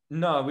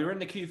 No, we were in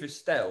the queue for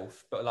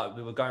Stealth, but like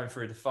we were going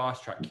through the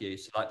fast track queue.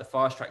 So like the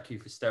fast track queue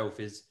for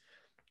Stealth is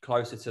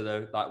closer to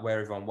the like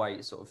where everyone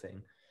waits, sort of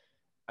thing.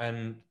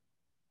 And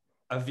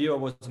a viewer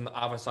was on the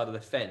other side of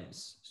the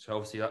fence, so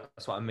obviously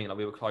that's what I mean. Like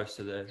we were close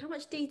to the. How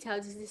much detail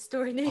does this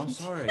story need? I'm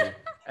sorry.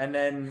 And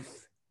then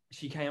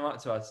she came up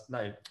to us.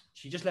 No,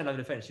 she just leaned over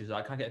the fence. She was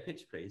like, "Can I get a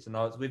picture, please?" And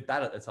I was with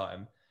Dad at the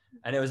time,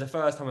 and it was the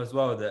first time as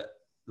well that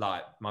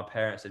like my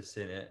parents had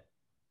seen it,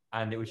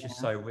 and it was just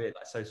so weird,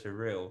 like so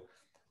surreal.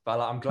 But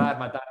like, I'm glad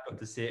my dad got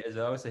to see it as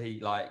well. So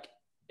it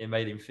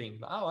made him think,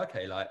 like, oh,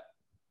 okay, like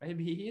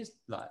maybe he is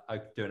like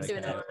doing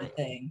okay.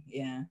 Thing.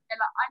 Yeah. Like,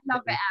 I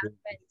love it at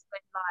events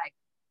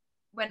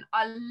when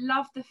I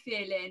love the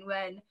feeling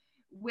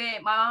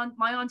when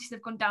my aunties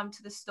have gone down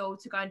to the stall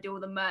to go and do all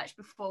the merch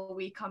before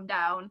we come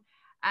down.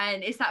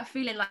 And it's that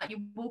feeling like you're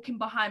walking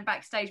behind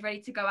backstage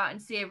ready to go out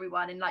and see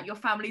everyone, and like your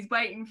family's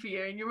waiting for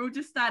you and you're all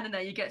just standing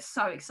there. You get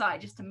so excited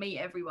just to meet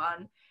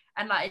everyone.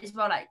 And like as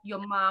well, like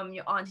your mum,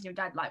 your aunt and your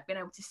dad, like being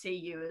able to see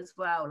you as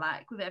well,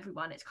 like with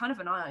everyone, it's kind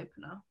of an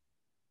eye-opener.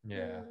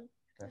 Yeah,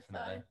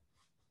 definitely.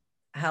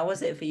 How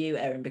was it for you,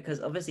 Erin? Because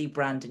obviously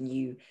Brandon,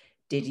 you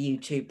did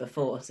YouTube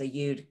before, so do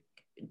you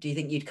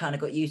think you'd kind of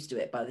got used to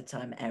it by the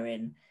time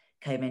Erin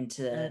came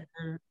into the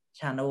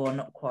channel, or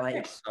not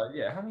quite? So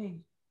yeah, how many?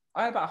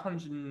 I had about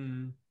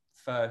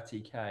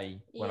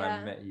 130k when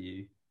I met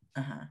you.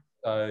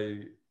 So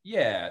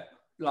yeah,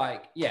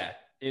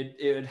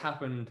 it had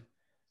happened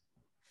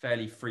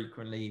fairly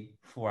frequently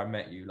before I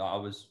met you. Like I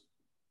was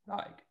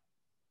like,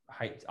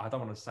 I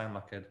don't want to sound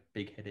like a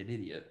big-headed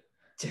idiot.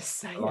 Just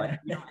say like,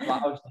 it.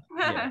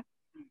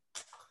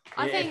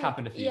 I think it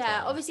happened a few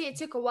times. Obviously it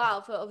took a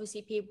while for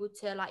obviously people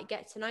to like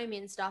get to know me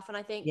and stuff, and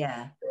I think it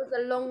was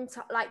a long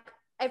time. Like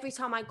every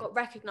time I got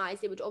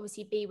recognised, it would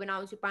obviously be when I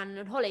was with Brandon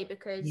and Holly,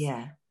 because you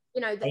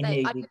know that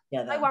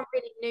no one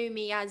really knew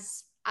me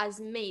as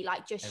me,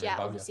 like, just yet.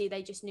 Obviously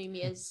they just knew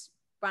me as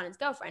Brandon's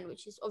girlfriend,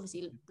 which is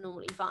obviously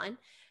normally fine.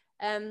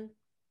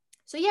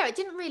 So yeah, it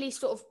didn't really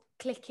sort of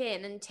click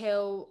in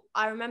until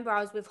I remember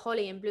I was with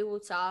Holly in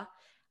Bluewater,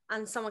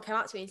 and someone came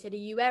up to me and said, "Are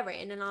you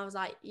Erin?" And I was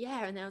like,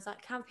 "Yeah." And then I was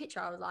like, "Can I have a picture?"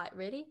 I was like,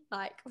 "Really?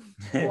 Like,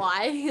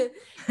 why?"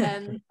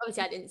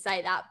 Obviously I didn't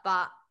say that,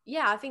 but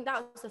yeah, I think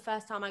that was the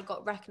first time I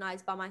got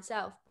recognised by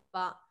myself.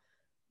 But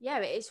yeah,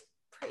 it is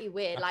pretty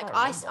weird. Like,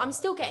 I'm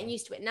still getting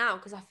used to it now,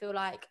 because I feel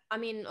like, I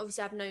mean,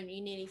 obviously I've known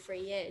you nearly 3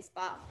 years,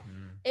 but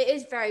it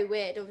is very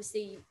weird.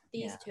 Obviously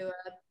these two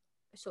are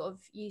sort of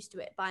used to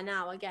it by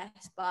now, I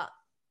guess, but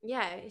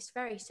yeah, it's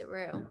very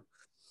surreal.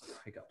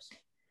 Hiccups.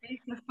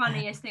 It's the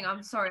funniest thing.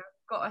 I'm sorry,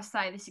 I've got to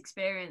say, this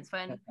experience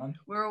when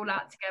we're all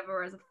out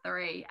together as a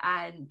 3,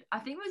 and I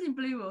think it was in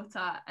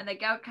Bluewater, and a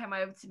girl came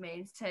over to me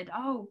and said,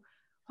 "Oh,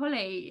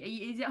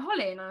 Holly, is it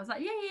Holly?" And I was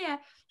like, yeah.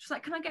 She's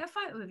like, "Can I get a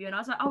photo with you?" And I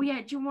was like, "Oh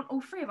yeah, do you want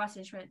all 3 of us?"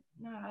 And she went,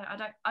 "No, I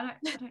don't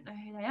know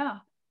who they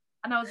are."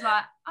 And I was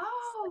like,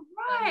 "Oh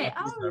right,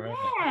 oh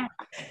yeah."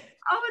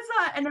 I was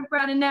like, and then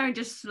Brandon and Erin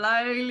just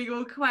slowly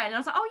walk away, and I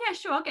was like, "Oh yeah,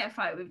 sure, I'll get a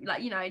photo with you,"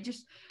 like, you know,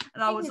 just.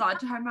 And I was like,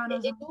 turn around,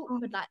 it's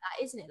awkward like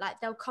that, isn't it? Like,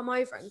 they'll come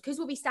over, and because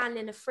we'll be standing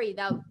in a 3,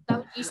 they'll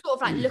you sort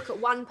of like look at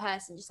one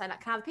person, just say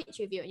like, "Can I have a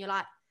picture of you?" And you're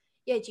like,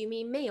 "Yeah, do you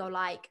mean me or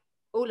like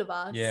all of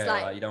us?" Yeah,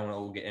 like you don't want to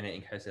all get in it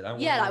in case they don't.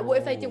 Yeah, like, what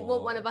if they didn't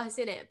want one of us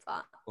in it?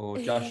 But or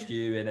just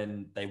you, and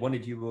then they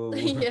wanted you all.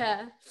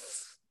 Yeah.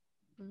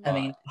 I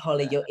mean,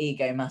 Holly, your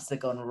ego must have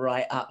gone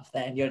right up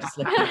then. You're just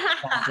looking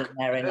at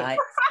there and like,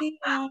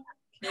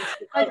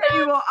 I tell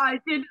you what, I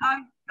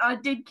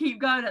did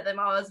keep going at them.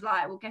 I was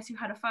like, "Well, guess who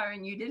had a phone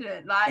and you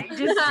didn't?" Like,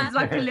 just it's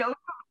like a little,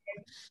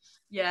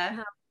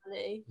 yeah,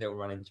 little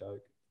running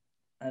joke.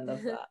 I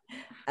love that.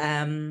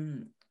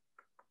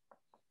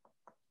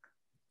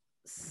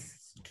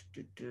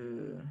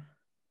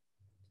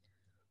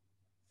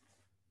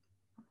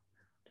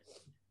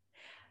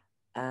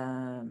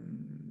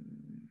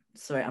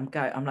 Sorry, I'm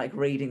like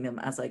reading them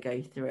as I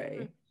go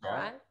through.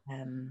 Right.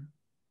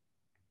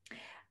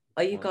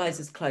 Are you guys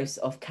as close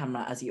off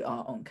camera as you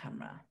are on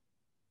camera?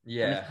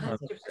 Yeah,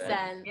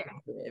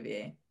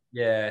 100%.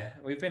 Yeah,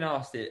 we've been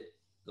asked it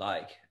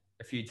like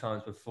a few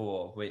times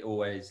before. We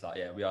always like,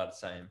 yeah, we are the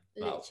same.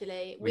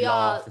 Literally, we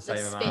are the same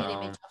spitting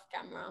amount. image off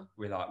camera.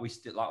 We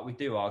still like, we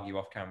do argue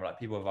off camera. Like,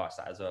 people have asked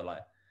that as well.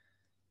 Like,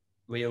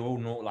 we are all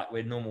not like,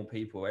 we're normal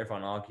people.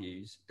 Everyone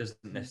argues.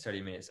 Doesn't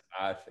necessarily mean it's a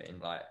bad thing.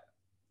 Like,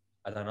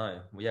 I don't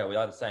know. Yeah, we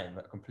are the same,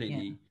 like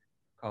completely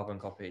carbon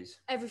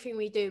copies. Everything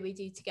we do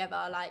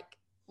together. Like,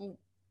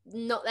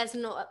 there's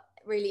not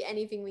really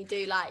anything we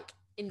do like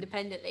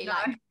independently. No.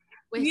 Like,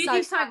 when you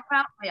do something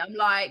about me, I'm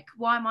like,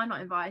 why am I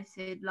not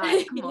invited?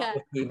 Like, come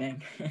on. Yeah,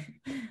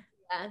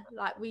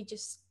 like, we're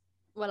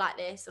like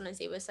this.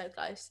 Honestly, we're so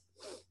close.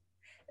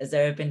 Has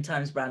there been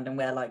times, Brandon,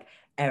 where like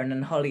Erin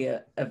and Holly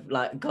have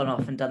like gone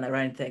off and done their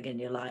own thing, and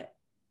you're like,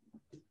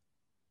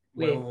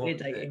 we're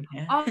dating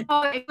here?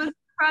 Oh, it was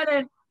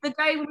Brandon. The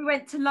day when we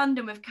went to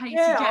London with Katie,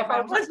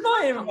 where's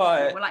my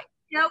invite? We're like,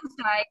 girls'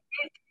 day.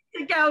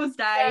 It's a girls'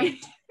 day.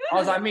 I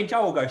was like, me and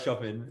Joel will go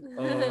shopping.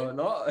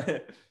 Not.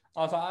 I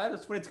was like, I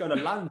just wanted to go to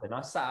London.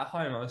 I sat at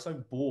home. I was so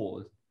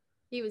bored.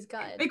 He was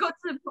good. We got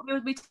to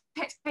we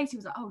texted Katie.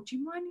 Was like, "Oh, do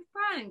you mind if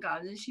Brandon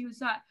goes?" And she was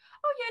like,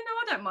 "Oh yeah, no,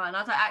 I don't mind." I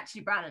was like,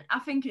 "Actually, Brandon, I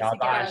think it's a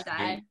girls'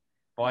 day."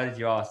 Why did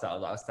you ask that? I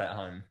was like, I'll stay at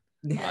home.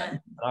 Yeah.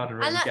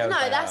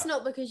 That's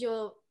not because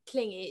you're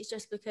clingy. It's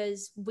just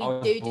because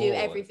we do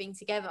everything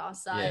together.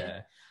 So.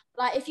 Yeah.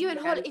 Like, if you and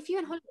Holly went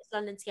to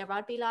London together,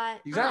 I'd be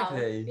like,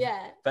 exactly. Oh,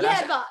 yeah.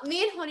 But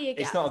me and Holly are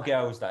it's not a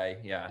girls' day.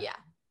 Yeah.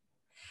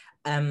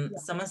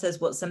 Someone says,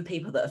 what's some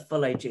people that have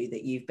followed you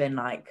that you've been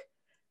like,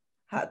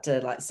 had to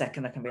like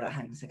second look and be like,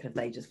 hang on a second, if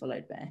they just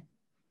followed me?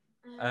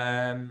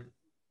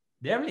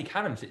 The Emily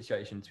Callum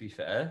situation, to be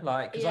fair,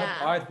 like, because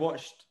I'd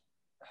watched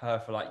her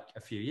for like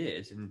a few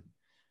years, and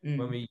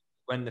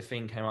when the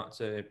thing came up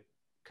to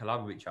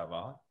collab with each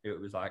other, it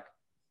was like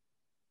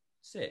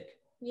sick.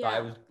 Yeah,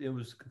 like, it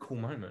was a cool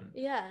moment.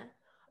 Yeah,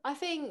 I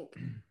think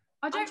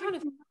I don't really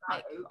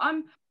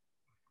know.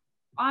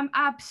 I'm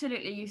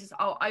absolutely useless.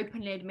 I'll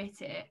openly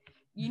admit it.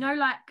 You know,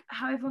 like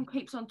how everyone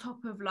keeps on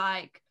top of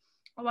like,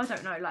 oh, I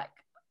don't know, like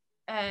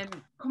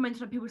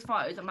commenting on people's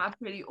photos. I'm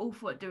absolutely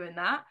awful at doing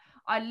that.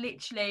 I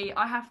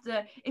have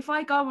to, if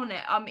I go on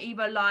it, I'm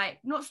either like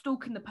not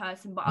stalking the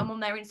person, but I'm on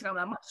their Instagram and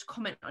I must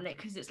comment on it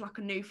because it's like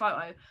a new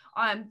photo.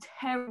 I am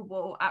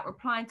terrible at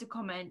replying to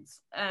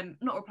comments,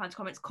 not replying to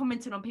comments,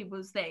 commenting on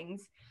people's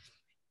things.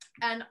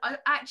 And I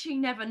actually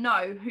never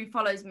know who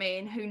follows me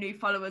and who new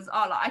followers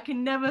are. Like, I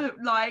can never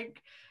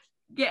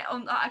get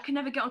on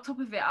top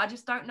of it. I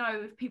just don't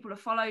know if people have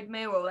followed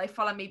me or they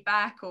follow me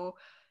back, or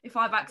if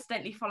I've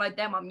accidentally followed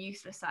them. I'm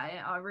useless at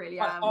it. I really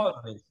am. Hard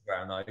on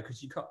Instagram though,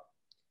 because you can't,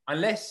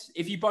 unless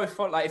if you both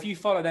follow, like if you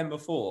follow them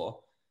before,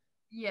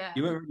 you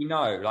wouldn't really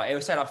know. Like, it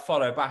would say like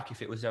follow back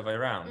if it was the other way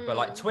around. But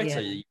like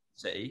Twitter, you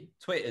see.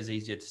 Twitter's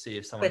easier to see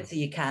if someone. Twitter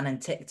you can,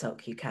 and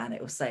TikTok you can.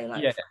 It will say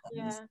like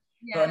friends.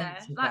 Yeah. But on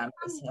Instagram,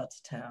 it's hard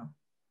to tell.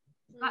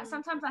 Like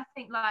sometimes I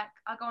think like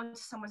I go onto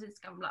someone's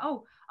Instagram, I'm like,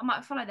 oh, I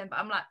might follow them, but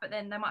I'm like, but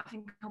then they might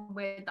think I'm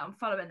weird that I'm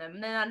following them,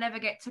 and then I never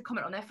get to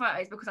comment on their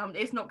photos because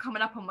it's not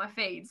coming up on my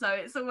feed. So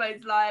it's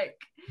always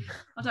like,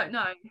 I don't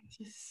know.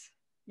 Just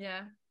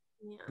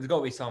There's got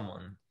to be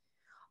someone.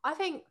 I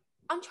think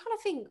I'm trying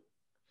to think.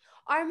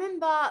 I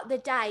remember the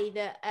day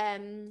that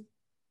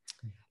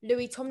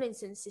Louis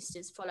Tomlinson's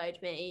sisters followed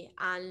me,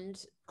 and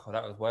God,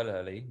 that was well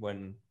early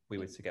when we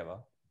were together.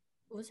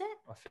 Was it?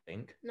 I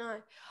think. No,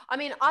 I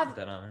mean I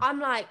don't know. I'm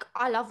like,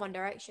 I love One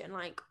Direction.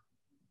 Like,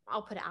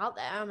 I'll put it out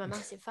there. I'm a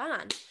massive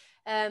fan.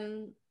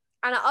 And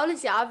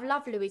honestly, I've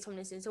loved Louis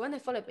Tomlinson. So when they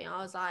followed me,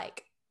 I was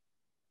like,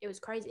 it was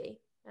crazy.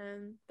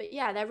 But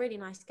yeah, they're really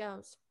nice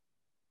girls.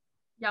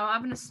 Yeah, I'm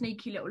having a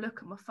sneaky little look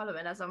at my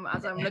following as I'm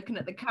looking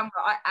at the camera.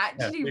 I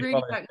actually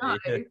really don't know.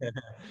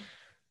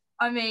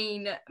 I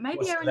mean,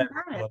 maybe Erin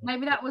Barrett.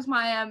 Maybe that was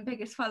my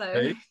biggest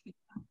follow.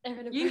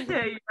 You do,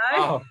 you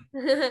know?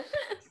 Oh.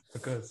 For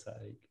God's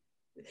sake.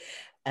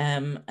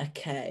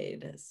 Okay,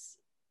 let's.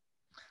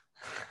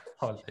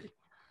 Holly.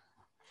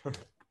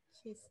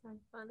 She's so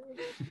funny.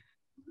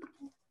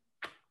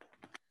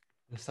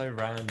 They're so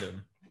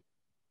random.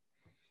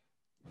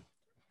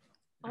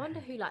 I wonder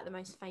who like the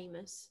most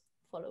famous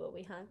follower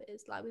we have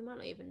is. Like, we might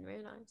not even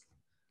realise.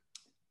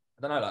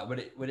 I don't know,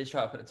 like would it show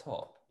up at the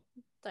top?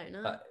 Don't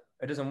know. Like,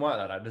 it doesn't work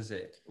like that, does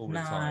it? All the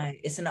time.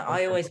 No,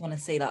 I always want to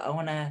see, like, I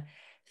want to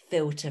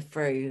filter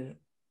through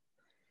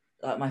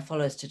like my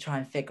followers to try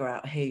and figure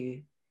out who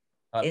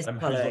is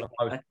following.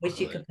 I wish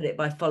you could put it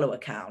by follower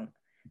count.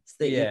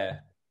 So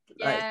that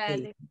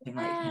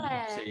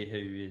see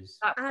who is.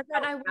 And I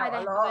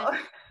don't know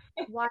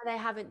why they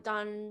haven't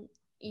done.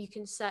 You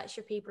can search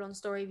for people on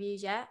story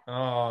views yet.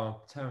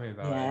 Oh, tell me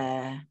about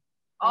it.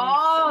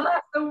 Oh,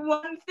 that's the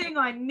one thing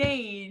I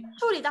need.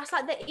 Surely that's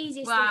like the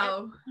easiest thing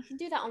ever. You can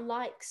do that on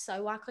likes,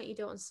 so why can't you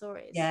do it on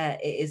stories? Yeah,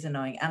 it is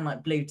annoying. And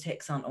like blue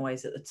ticks aren't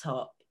always at the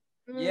top.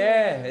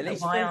 Yeah, at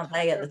least why aren't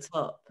they at the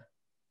top?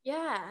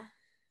 Yeah.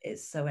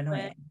 It's so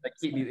annoying. They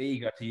keep you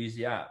eager to use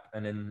the app,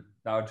 and then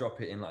they'll drop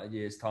it in like a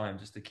year's time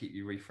just to keep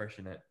you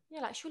refreshing it.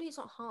 Yeah, like surely it's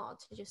not hard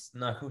to just.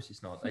 No, of course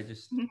it's not. They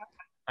just.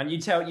 And you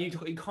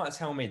can't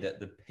tell me that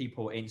the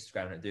people on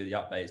Instagram that do the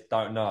updates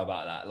don't know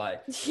about that.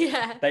 Like,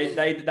 yeah, they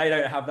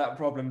don't have that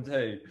problem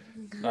too.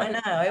 Like, I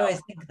know. I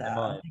always think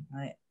that.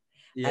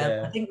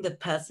 I think the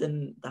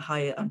person,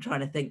 I'm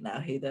trying to think now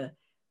who the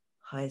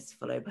highest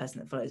person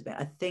that follows me.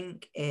 I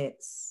think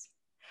it's.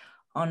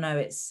 Oh no,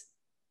 it's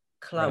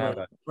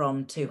Chloe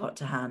from Too Hot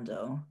to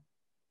Handle.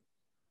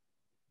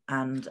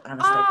 And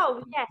Anastasia.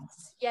 Oh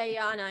yes,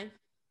 yeah, I know.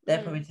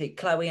 They're probably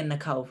Chloe and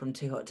Nicole from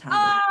Too Hot to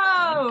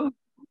Handle.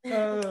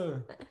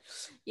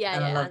 Yeah,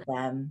 and I love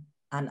them.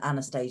 And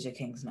Anastasia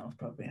Kingsnorth,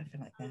 probably. I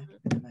feel like they're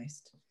the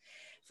most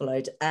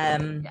followed.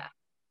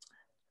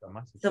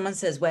 Someone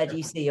says, where do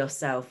you see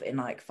yourself in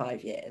like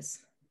 5 years?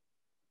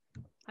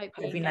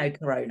 Hopefully no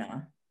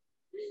corona.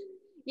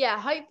 Yeah,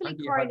 hopefully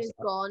corona's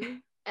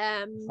gone.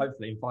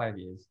 Hopefully in 5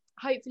 years.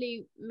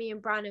 Hopefully me and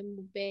Brandon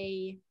will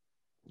be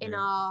in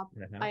our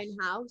own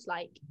house.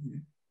 Like,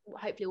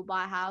 hopefully we'll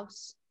buy a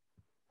house.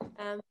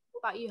 What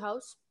about you,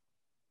 House?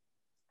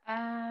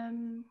 How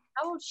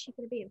old is she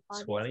going to be in 5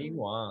 years?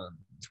 21.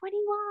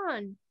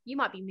 21. You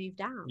might be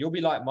moved out. You'll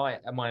be like mine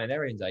and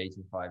Erin's age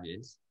in 5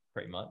 years,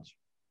 pretty much.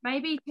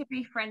 Maybe to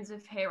be friends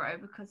with Hero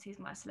because he's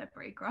my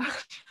celebrity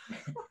crush.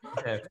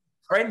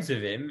 Friends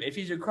with him? If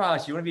he's your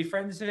crush, you want to be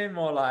friends with him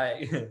or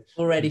like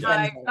already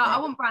friends? No, I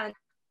want Brandon.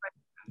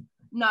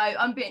 No,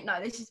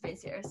 this is being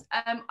serious.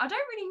 I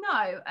don't really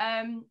know.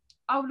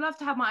 I would love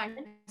to have my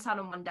own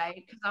salon one day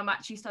because I'm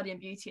actually studying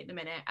beauty at the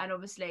minute, and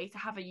obviously to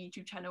have a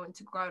YouTube channel and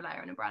to grow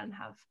later and Brandon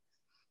have.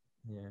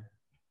 Yeah.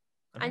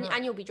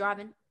 And you'll be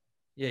driving.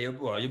 Yeah,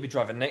 you'll be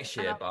driving next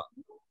year, but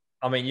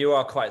I mean, you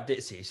are quite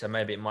ditzy, so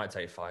maybe it might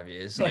take 5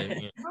 years. So,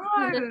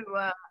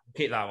 No.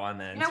 Keep that one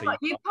then. You know what?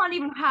 You can't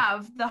even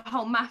have the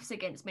whole maths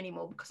against me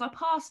anymore because I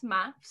passed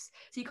maths,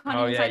 so you can't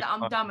even say that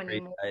I'm dumb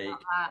anymore. Like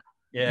that.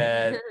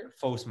 Yeah,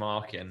 false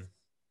marking.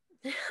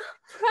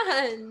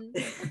 Friends.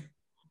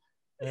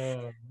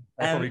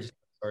 Probably just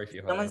sorry for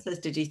you. Someone says,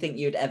 did you think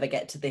you'd ever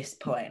get to this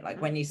point?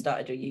 Like when you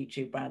started your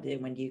YouTube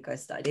branding, when you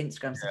guys started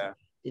Instagram,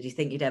 did you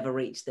think you'd ever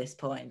reach this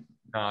point?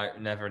 No,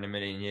 never in a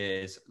million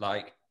years.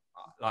 Like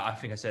I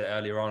think I said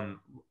earlier on,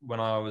 when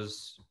I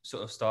was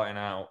sort of starting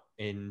out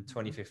in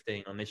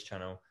 2015 on this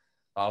channel,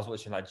 I was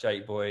watching like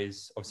Jake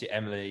Boys, obviously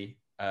Emily,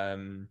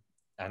 and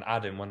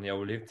Adam when they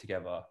all lived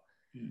together.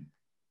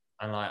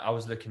 And like I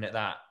was looking at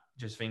that,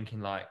 just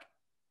thinking like,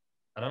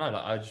 I don't know,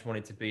 like I just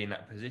wanted to be in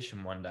that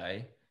position one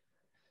day,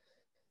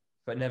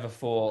 but never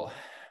thought.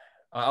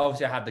 I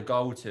had the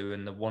goal to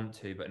and the want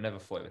to, but never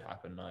thought it would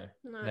happen. No,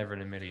 never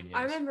in a million years.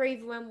 I remember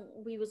even when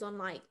we was on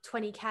like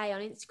 20k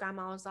on Instagram,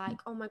 I was like,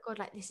 oh my god,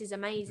 like this is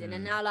amazing.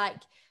 And now like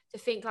to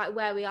think like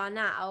where we are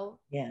now,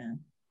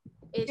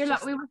 It's Yeah, just,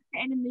 like we were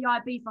sitting in the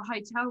IB for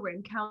hotel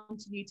room,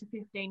 counting you to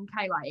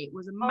 15k. Like it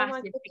was a oh my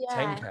massive. God,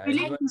 yeah. 10K. We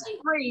literally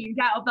screamed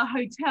out of the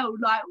hotel,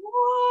 like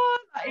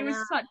what? Like, it was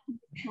such an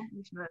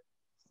accomplishment.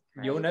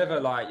 You're never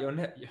like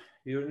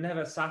you're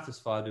never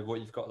satisfied with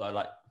what you've got though,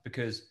 like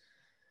because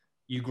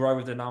you grow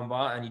with the number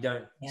and you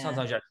don't. Yeah.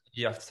 Sometimes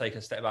you have to take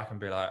a step back and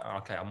be like, oh,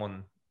 okay, I'm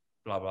on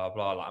blah blah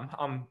blah. Like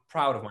I'm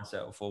proud of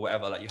myself or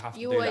whatever. Like you have to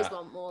do always that,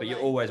 want more, but you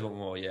though. always want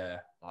more. Yeah,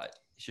 like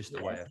it's just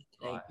the way.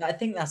 But I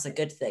think that's a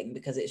good thing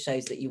because it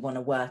shows that you want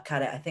to work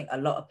at it. I think a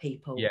lot of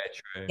people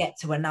true. get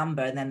to a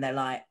number and then they're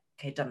like,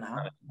 okay, done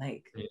now.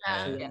 Like,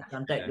 I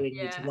don't really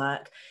need to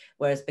work.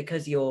 Whereas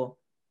because you're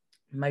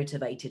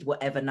motivated,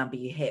 whatever number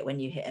you hit, when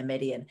you hit 1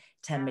 million,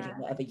 10 million,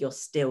 whatever, you're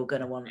still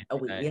going to want a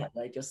weekly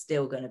upload. You're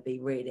still going to be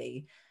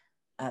really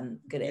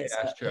good at it.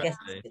 That's true. I guess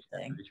it's a good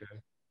thing.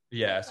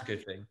 Yeah, it's a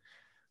good thing.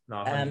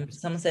 No,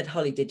 someone said,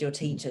 Holly, did your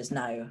teachers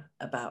know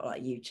about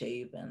like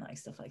YouTube and like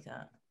stuff like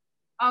that?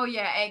 Oh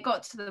yeah, it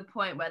got to the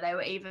point where they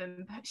were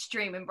even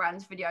streaming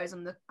Brand's videos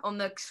on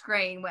the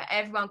screen where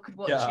everyone could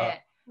watch it.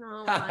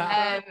 Oh my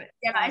God.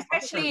 Like,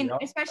 especially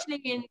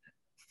in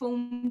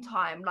form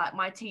time, like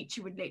my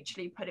teacher would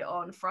literally put it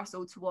on for us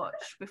all to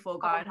watch before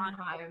going home.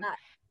 Go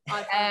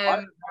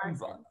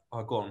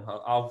on.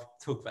 I'll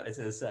talk about this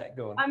in a sec.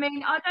 Go on. I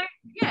mean,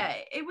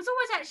 it was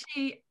always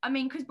actually, I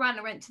mean, because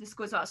Brandon went to the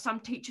school as well, some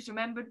teachers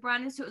remembered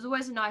Brandon, so it was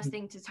always a nice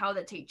thing to tell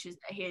the teachers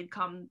that he had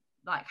come,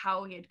 like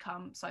how he had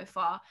come so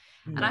far.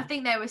 And I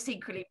think they were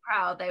secretly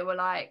proud. They were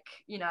like,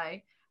 you know,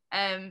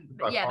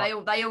 but yeah, they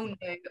all knew,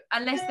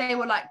 unless they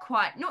were like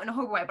quite, not in a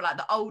horrible way, but like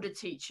the older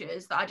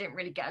teachers that I didn't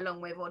really get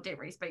along with or didn't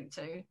really speak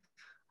to,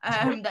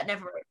 that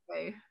never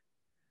really knew.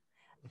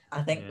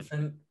 I think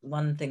from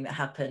one thing that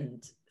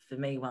happened for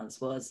me once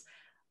was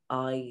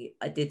I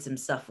did some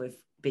stuff with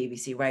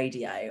BBC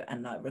Radio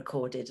and like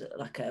recorded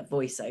like a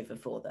voiceover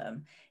for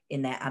them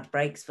in their ad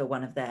breaks for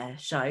one of their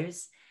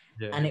shows.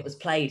 And it was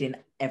played in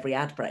every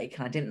ad break.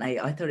 And I didn't know,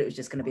 I thought it was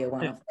just going to be a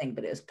one-off thing,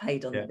 but it was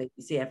played on the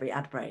BBC every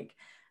ad break.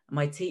 And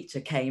my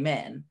teacher came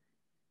in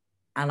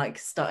and like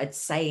started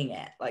saying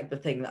it, like the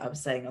thing that I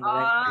was saying on the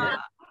radio.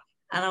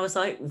 And I was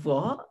like,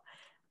 what?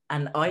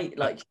 And I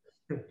like,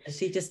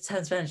 she just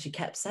turns around and she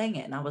kept saying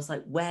it. And I was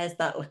like, where's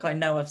that? Like, I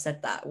know I've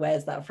said that.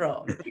 Where's that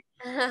from?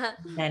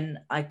 Then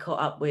I caught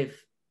up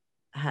with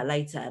her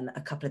later and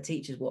a couple of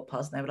teachers walked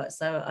past and they were like,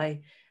 so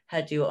I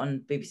heard you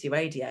on BBC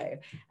Radio.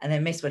 And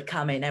then Miss would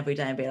come in every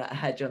day and be like, I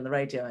heard you on the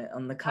radio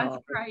on the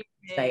car.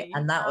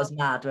 And that was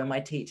mad when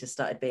my teacher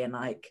started being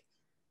like,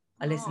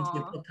 I listened to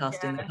your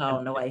podcast in the car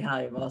on the way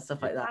home or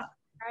stuff like that. That's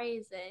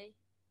crazy.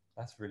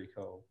 That's really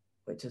cool.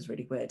 Which is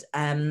really weird.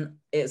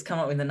 It's come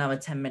up with another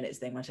 10 minutes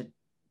thing, which I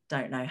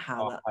don't know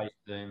how I hate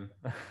Zoom.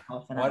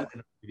 Why does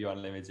it give you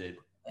unlimited?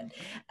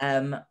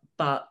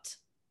 But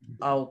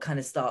I'll kind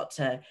of start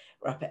to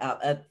wrap it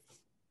up.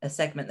 A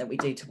segment that we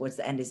do towards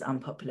the end is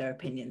unpopular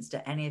opinions.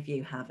 Do any of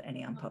you have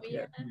any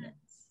unpopular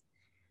opinions?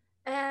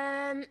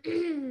 I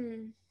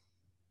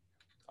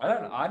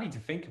need to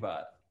think about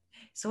it.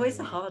 It's always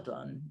a hard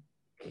one.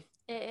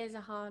 It is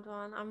a hard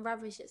one. I'm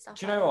rubbish at stuff.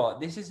 Do you know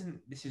what? This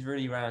is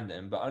really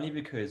random, but only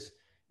because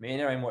me and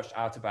Erin watched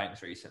Outer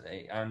Banks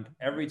recently, and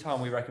every time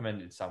we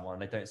recommended someone,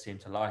 they don't seem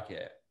to like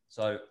it.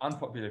 So,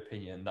 unpopular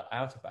opinion that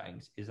Outer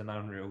Banks is an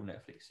unreal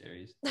Netflix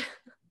series.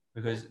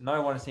 Because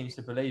no one seems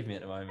to believe me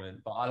at the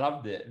moment, but I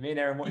loved it. Me and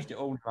Erin watched it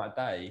all that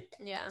day.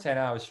 10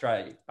 hours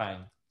straight,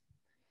 bang.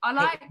 I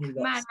like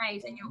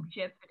mayonnaise and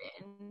Yorkshire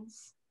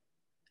puddings.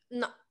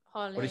 No,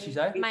 Holly. What did she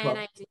say?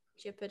 Mayonnaise and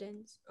Yorkshire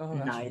puddings. Oh,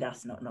 no,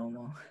 that's not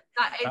normal.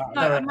 That is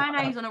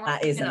mayonnaise on a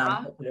that is an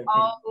unpopular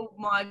opinion. Oh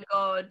my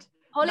God.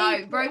 Holly,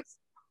 no, roast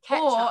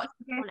ketchup or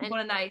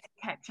bolognese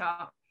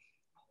ketchup.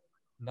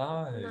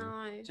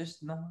 No.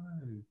 Just no.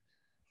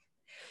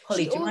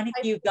 Holly, do you mind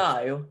if you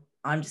go?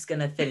 I'm just going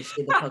to finish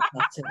with the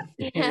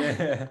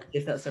podcast.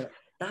 If that's all right.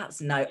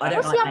 That's no, I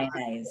don't like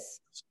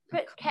mayonnaise.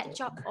 Put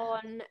ketchup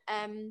on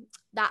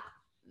that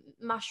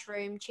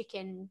mushroom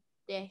chicken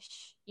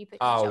dish. You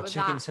put ketchup with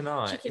chicken that.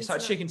 tonight. It's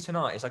like chicken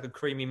tonight. It's like a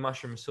creamy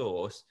mushroom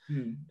sauce.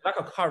 Like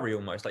a curry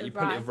almost. Like you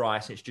put it with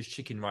rice and it's just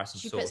chicken, rice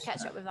and sauce. She puts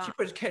ketchup with that. She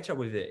puts ketchup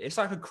with it. It's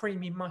like a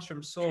creamy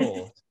mushroom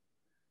sauce.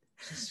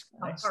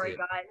 Sorry,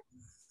 guys.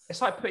 It's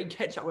like putting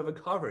ketchup with a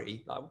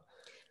curry. Like, to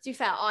be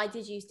fair, I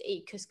did used to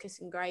eat couscous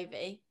and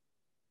gravy.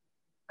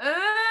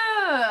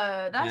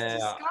 Oh, that's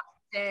disgusting.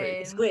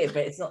 It's weird,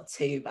 but it's not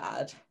too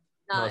bad.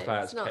 No, not as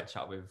bad as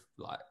ketchup with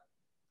like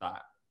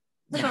that.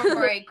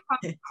 Sorry,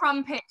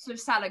 crumpets with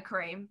salad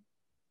cream.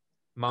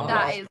 Mum,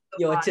 that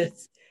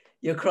is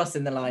you're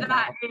crossing the line.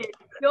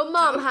 Your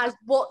mum has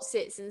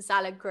Wotsits and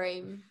salad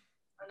cream.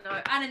 I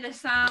know, and in a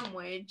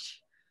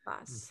sandwich.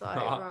 That's so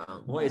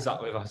wrong. What is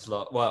up with us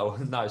lot? Well,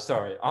 no,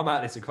 sorry, I'm out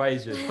of this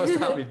equation. What's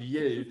up with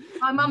you?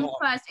 My mum's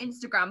first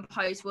Instagram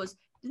post was,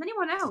 does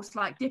anyone else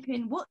like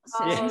dipping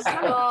Wotsits in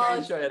salad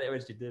cream? Sure, it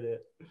when she did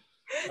it.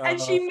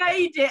 And she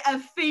made it a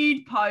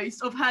feed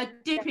post of her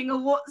dipping a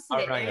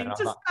Wotsit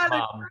into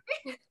salad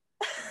cream.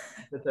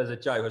 There's a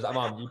joke. I was like,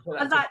 Mum, you put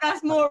that. I was like,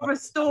 that's more of a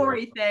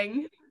story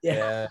thing.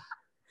 Yeah.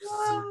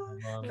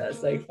 That's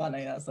so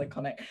funny. That's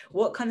iconic.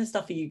 What kind of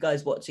stuff are you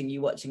guys watching?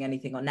 You watching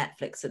anything on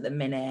Netflix at the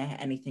minute?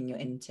 Anything you're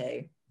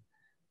into?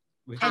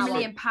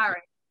 Emily in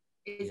Paris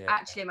is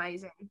actually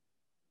amazing.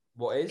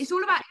 What is? It's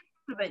all about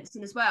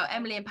influencing as well.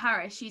 Emily in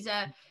Paris, she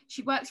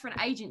works for an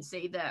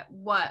agency that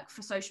work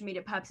for social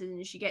media purposes,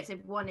 and she gets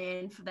everyone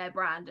in for their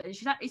brand, and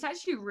it's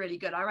actually really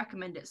good. I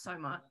recommend it so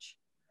much.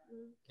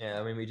 Yeah,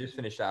 I mean, we just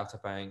finished Outer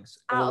Banks.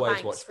 Outer Always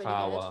Banks watch really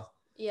Power.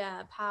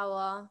 Yeah,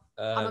 Power.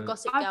 I'm a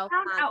Gossip I Girl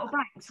found fan. Outer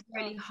Banks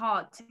really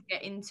hard to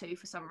get into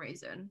for some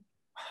reason.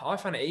 I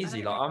found it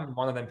easy. Like, I'm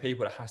one of them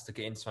people that has to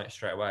get into something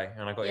straight away,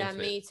 and I got into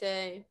me it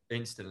too.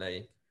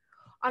 instantly.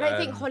 I don't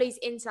think Holly's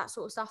into that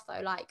sort of stuff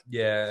though. Like,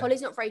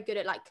 Holly's not very good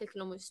at like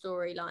clicking on with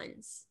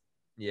storylines.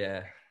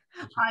 Yeah.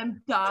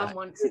 I'm done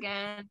once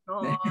again.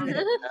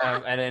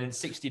 And then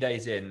 60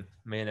 days in,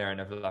 me and Erin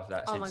have loved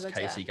that since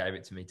Casey gave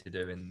it to me to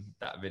do in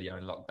that video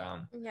in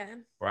lockdown. Yeah.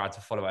 Where I had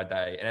to follow her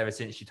day. And ever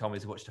since she told me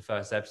to watch the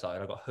first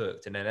episode, I got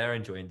hooked. And then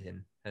Erin joined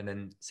in. And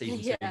then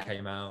season 2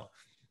 came out.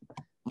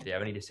 Yeah,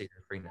 we need a season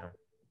 3 now.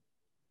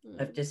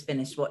 I've just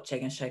finished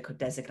watching a show called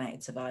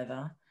Designated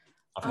Survivor.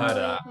 I've heard of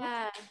that.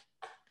 Yeah.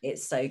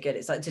 It's so good.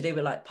 It's like to do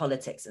with like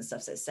politics and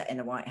stuff. So it's set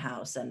in a White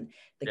House, and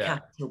the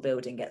Capitol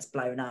building gets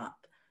blown up,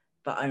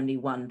 but only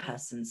one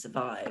person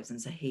survives, and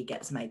so he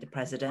gets made the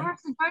president.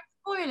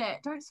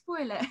 Don't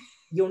spoil it.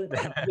 You'll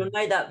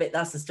know that bit.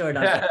 That's the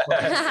storyline.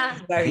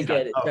 It's very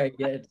good. It's very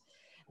good.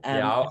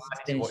 I just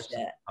finished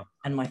it,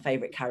 and my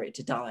favourite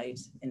character died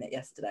in it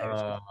yesterday.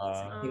 But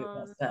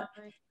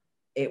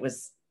it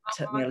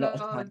took me a lot of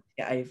time to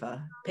get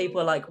over. People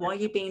are like, "Why are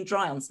you being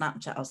dry on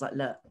Snapchat?" I was like,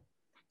 "Look,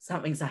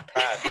 something's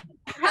happened."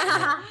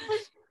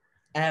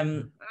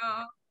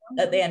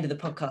 At the end of the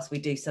podcast, we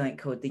do something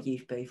called the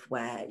Youth Booth,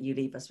 where you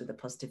leave us with a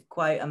positive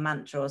quote, a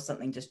mantra, or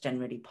something just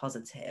generally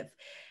positive.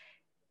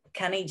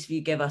 Can each of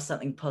you give us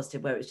something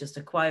positive, where it's just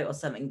a quote or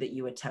something that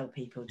you would tell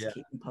people to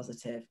keep them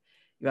positive?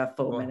 You have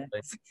 4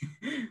 minutes.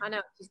 I know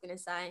what she's going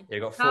to say. Yeah,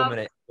 you got 4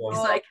 minutes. It's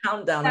like a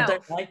countdown. I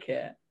don't like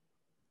it.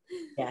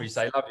 Yes. You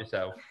say love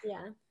yourself.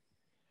 Yeah.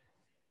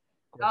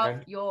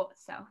 Love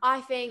yourself.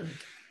 I think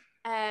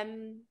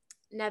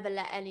never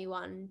let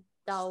anyone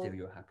steal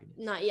your happiness.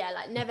 No,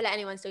 like never let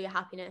anyone steal your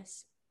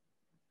happiness.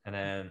 And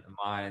then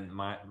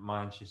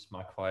mine's just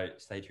my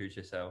quote: stay true to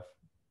yourself.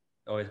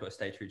 Always got to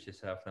stay true to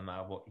yourself, no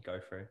matter what you go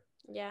through.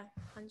 Yeah,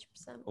 100%.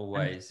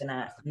 Always.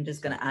 I'm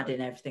just gonna add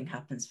in everything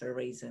happens for a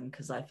reason,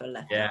 because I feel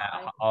left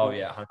out. Oh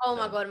yeah. 100%. Oh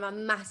my god, I'm a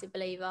massive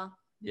believer.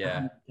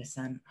 Yeah.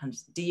 100%.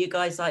 Do you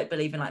guys like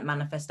believe in like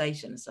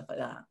manifestation and stuff like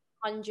that?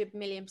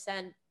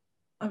 100,000,000%.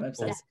 I'm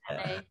obsessed.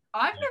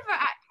 I've never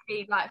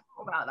actually like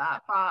thought about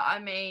that, but I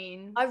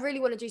mean, I really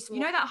want to do some.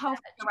 You know that whole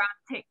thing around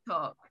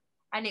TikTok,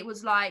 and it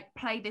was like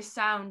play this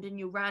sound and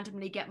you'll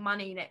randomly get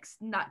money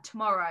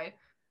tomorrow.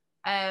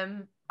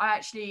 I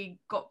actually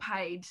got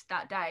paid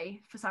that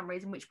day for some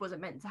reason, which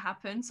wasn't meant to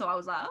happen. So I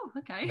was like, oh,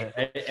 okay.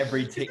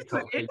 Every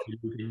TikTok you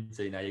look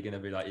into now, you're gonna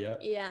be like, yeah.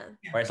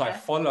 Where it's like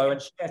follow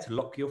and share to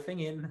lock your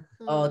thing in.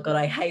 Oh god,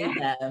 I hate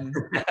them.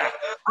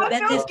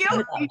 I feel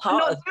guilty for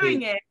not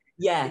doing it.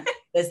 Yeah,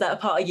 there's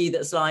that part of you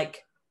that's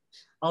like,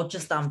 I'll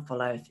just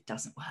unfollow if it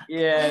doesn't work.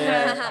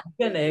 Yeah. I'm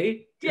gonna.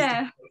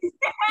 Yeah.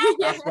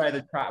 That's where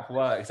the trap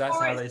works. That's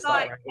how they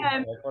start.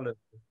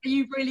 Are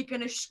you really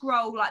going to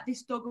scroll like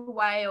this dog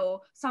away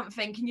or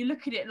something? Can you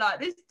look at it like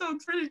this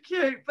dog's really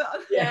cute?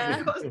 But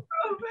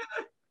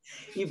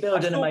you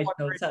build an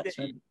emotional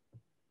attachment.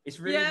 It's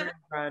really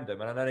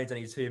random, and I know it's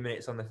only 2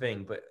 minutes on the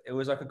thing, but it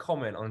was like a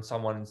comment on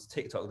someone's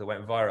TikTok that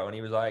went viral, and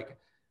he was like,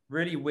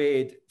 really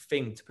weird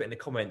thing to put in the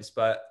comments,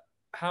 but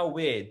how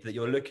weird that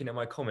you're looking at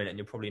my comment and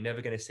you're probably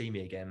never going to see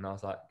me again. And I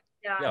was like,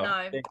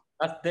 no,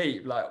 that's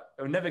deep. Like,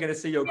 I'm never going to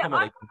see your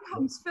comment again. I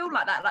sometimes feel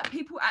like that. Like,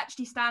 people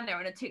actually stand there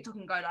on a TikTok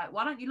and go like,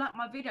 why don't you like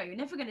my video? You're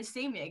never going to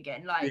see me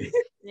again. Like,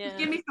 just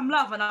give me some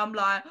love. And I'm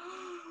like,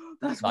 oh,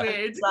 that's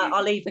weird. Like,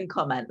 I'll even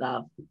comment,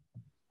 love.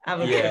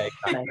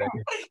 Exactly.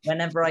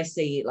 Whenever I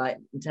see, like,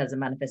 in terms of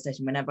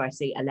manifestation, whenever I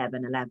see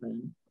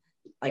 11:11,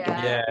 I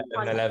get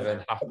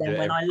 11. But then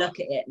when I look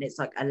at it and it's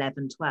like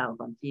 11:12,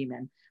 I'm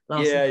fuming.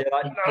 Like,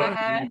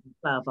 11:12,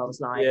 I was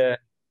like,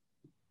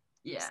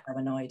 so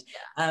annoyed.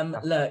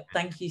 Look,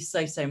 thank you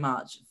so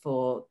much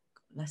for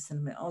less than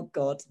a minute. Oh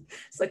god,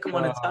 it's like I'm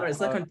on a tour. It's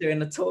like I'm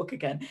doing a talk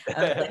again.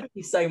 Thank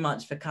you so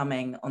much for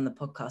coming on the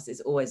podcast.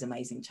 It's always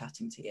amazing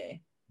chatting to you.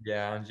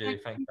 Yeah, Angie,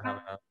 thank you for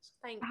having us.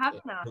 Thank you.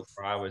 Talk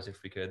for hours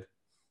if we could.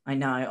 I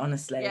know,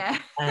 honestly.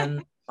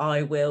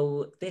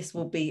 This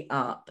will be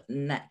up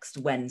next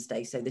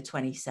Wednesday, so the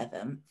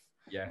 27th.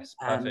 Yes,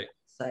 perfect.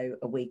 So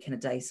a week and a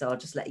day. So I'll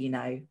just let you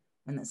know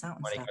when that's out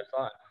and when stuff. it goes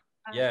live.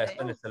 Yeah,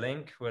 send us the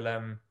link. We'll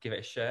give it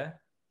a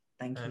share.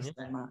 Thank you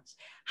so much.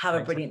 Have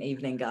a brilliant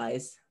evening,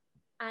 guys.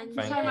 And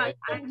thank you so much.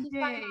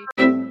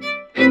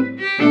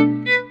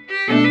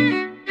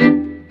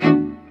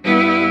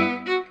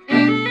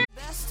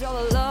 Best of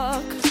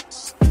luck.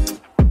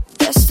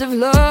 Best of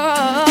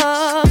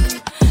luck.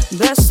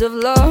 Best of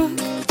luck.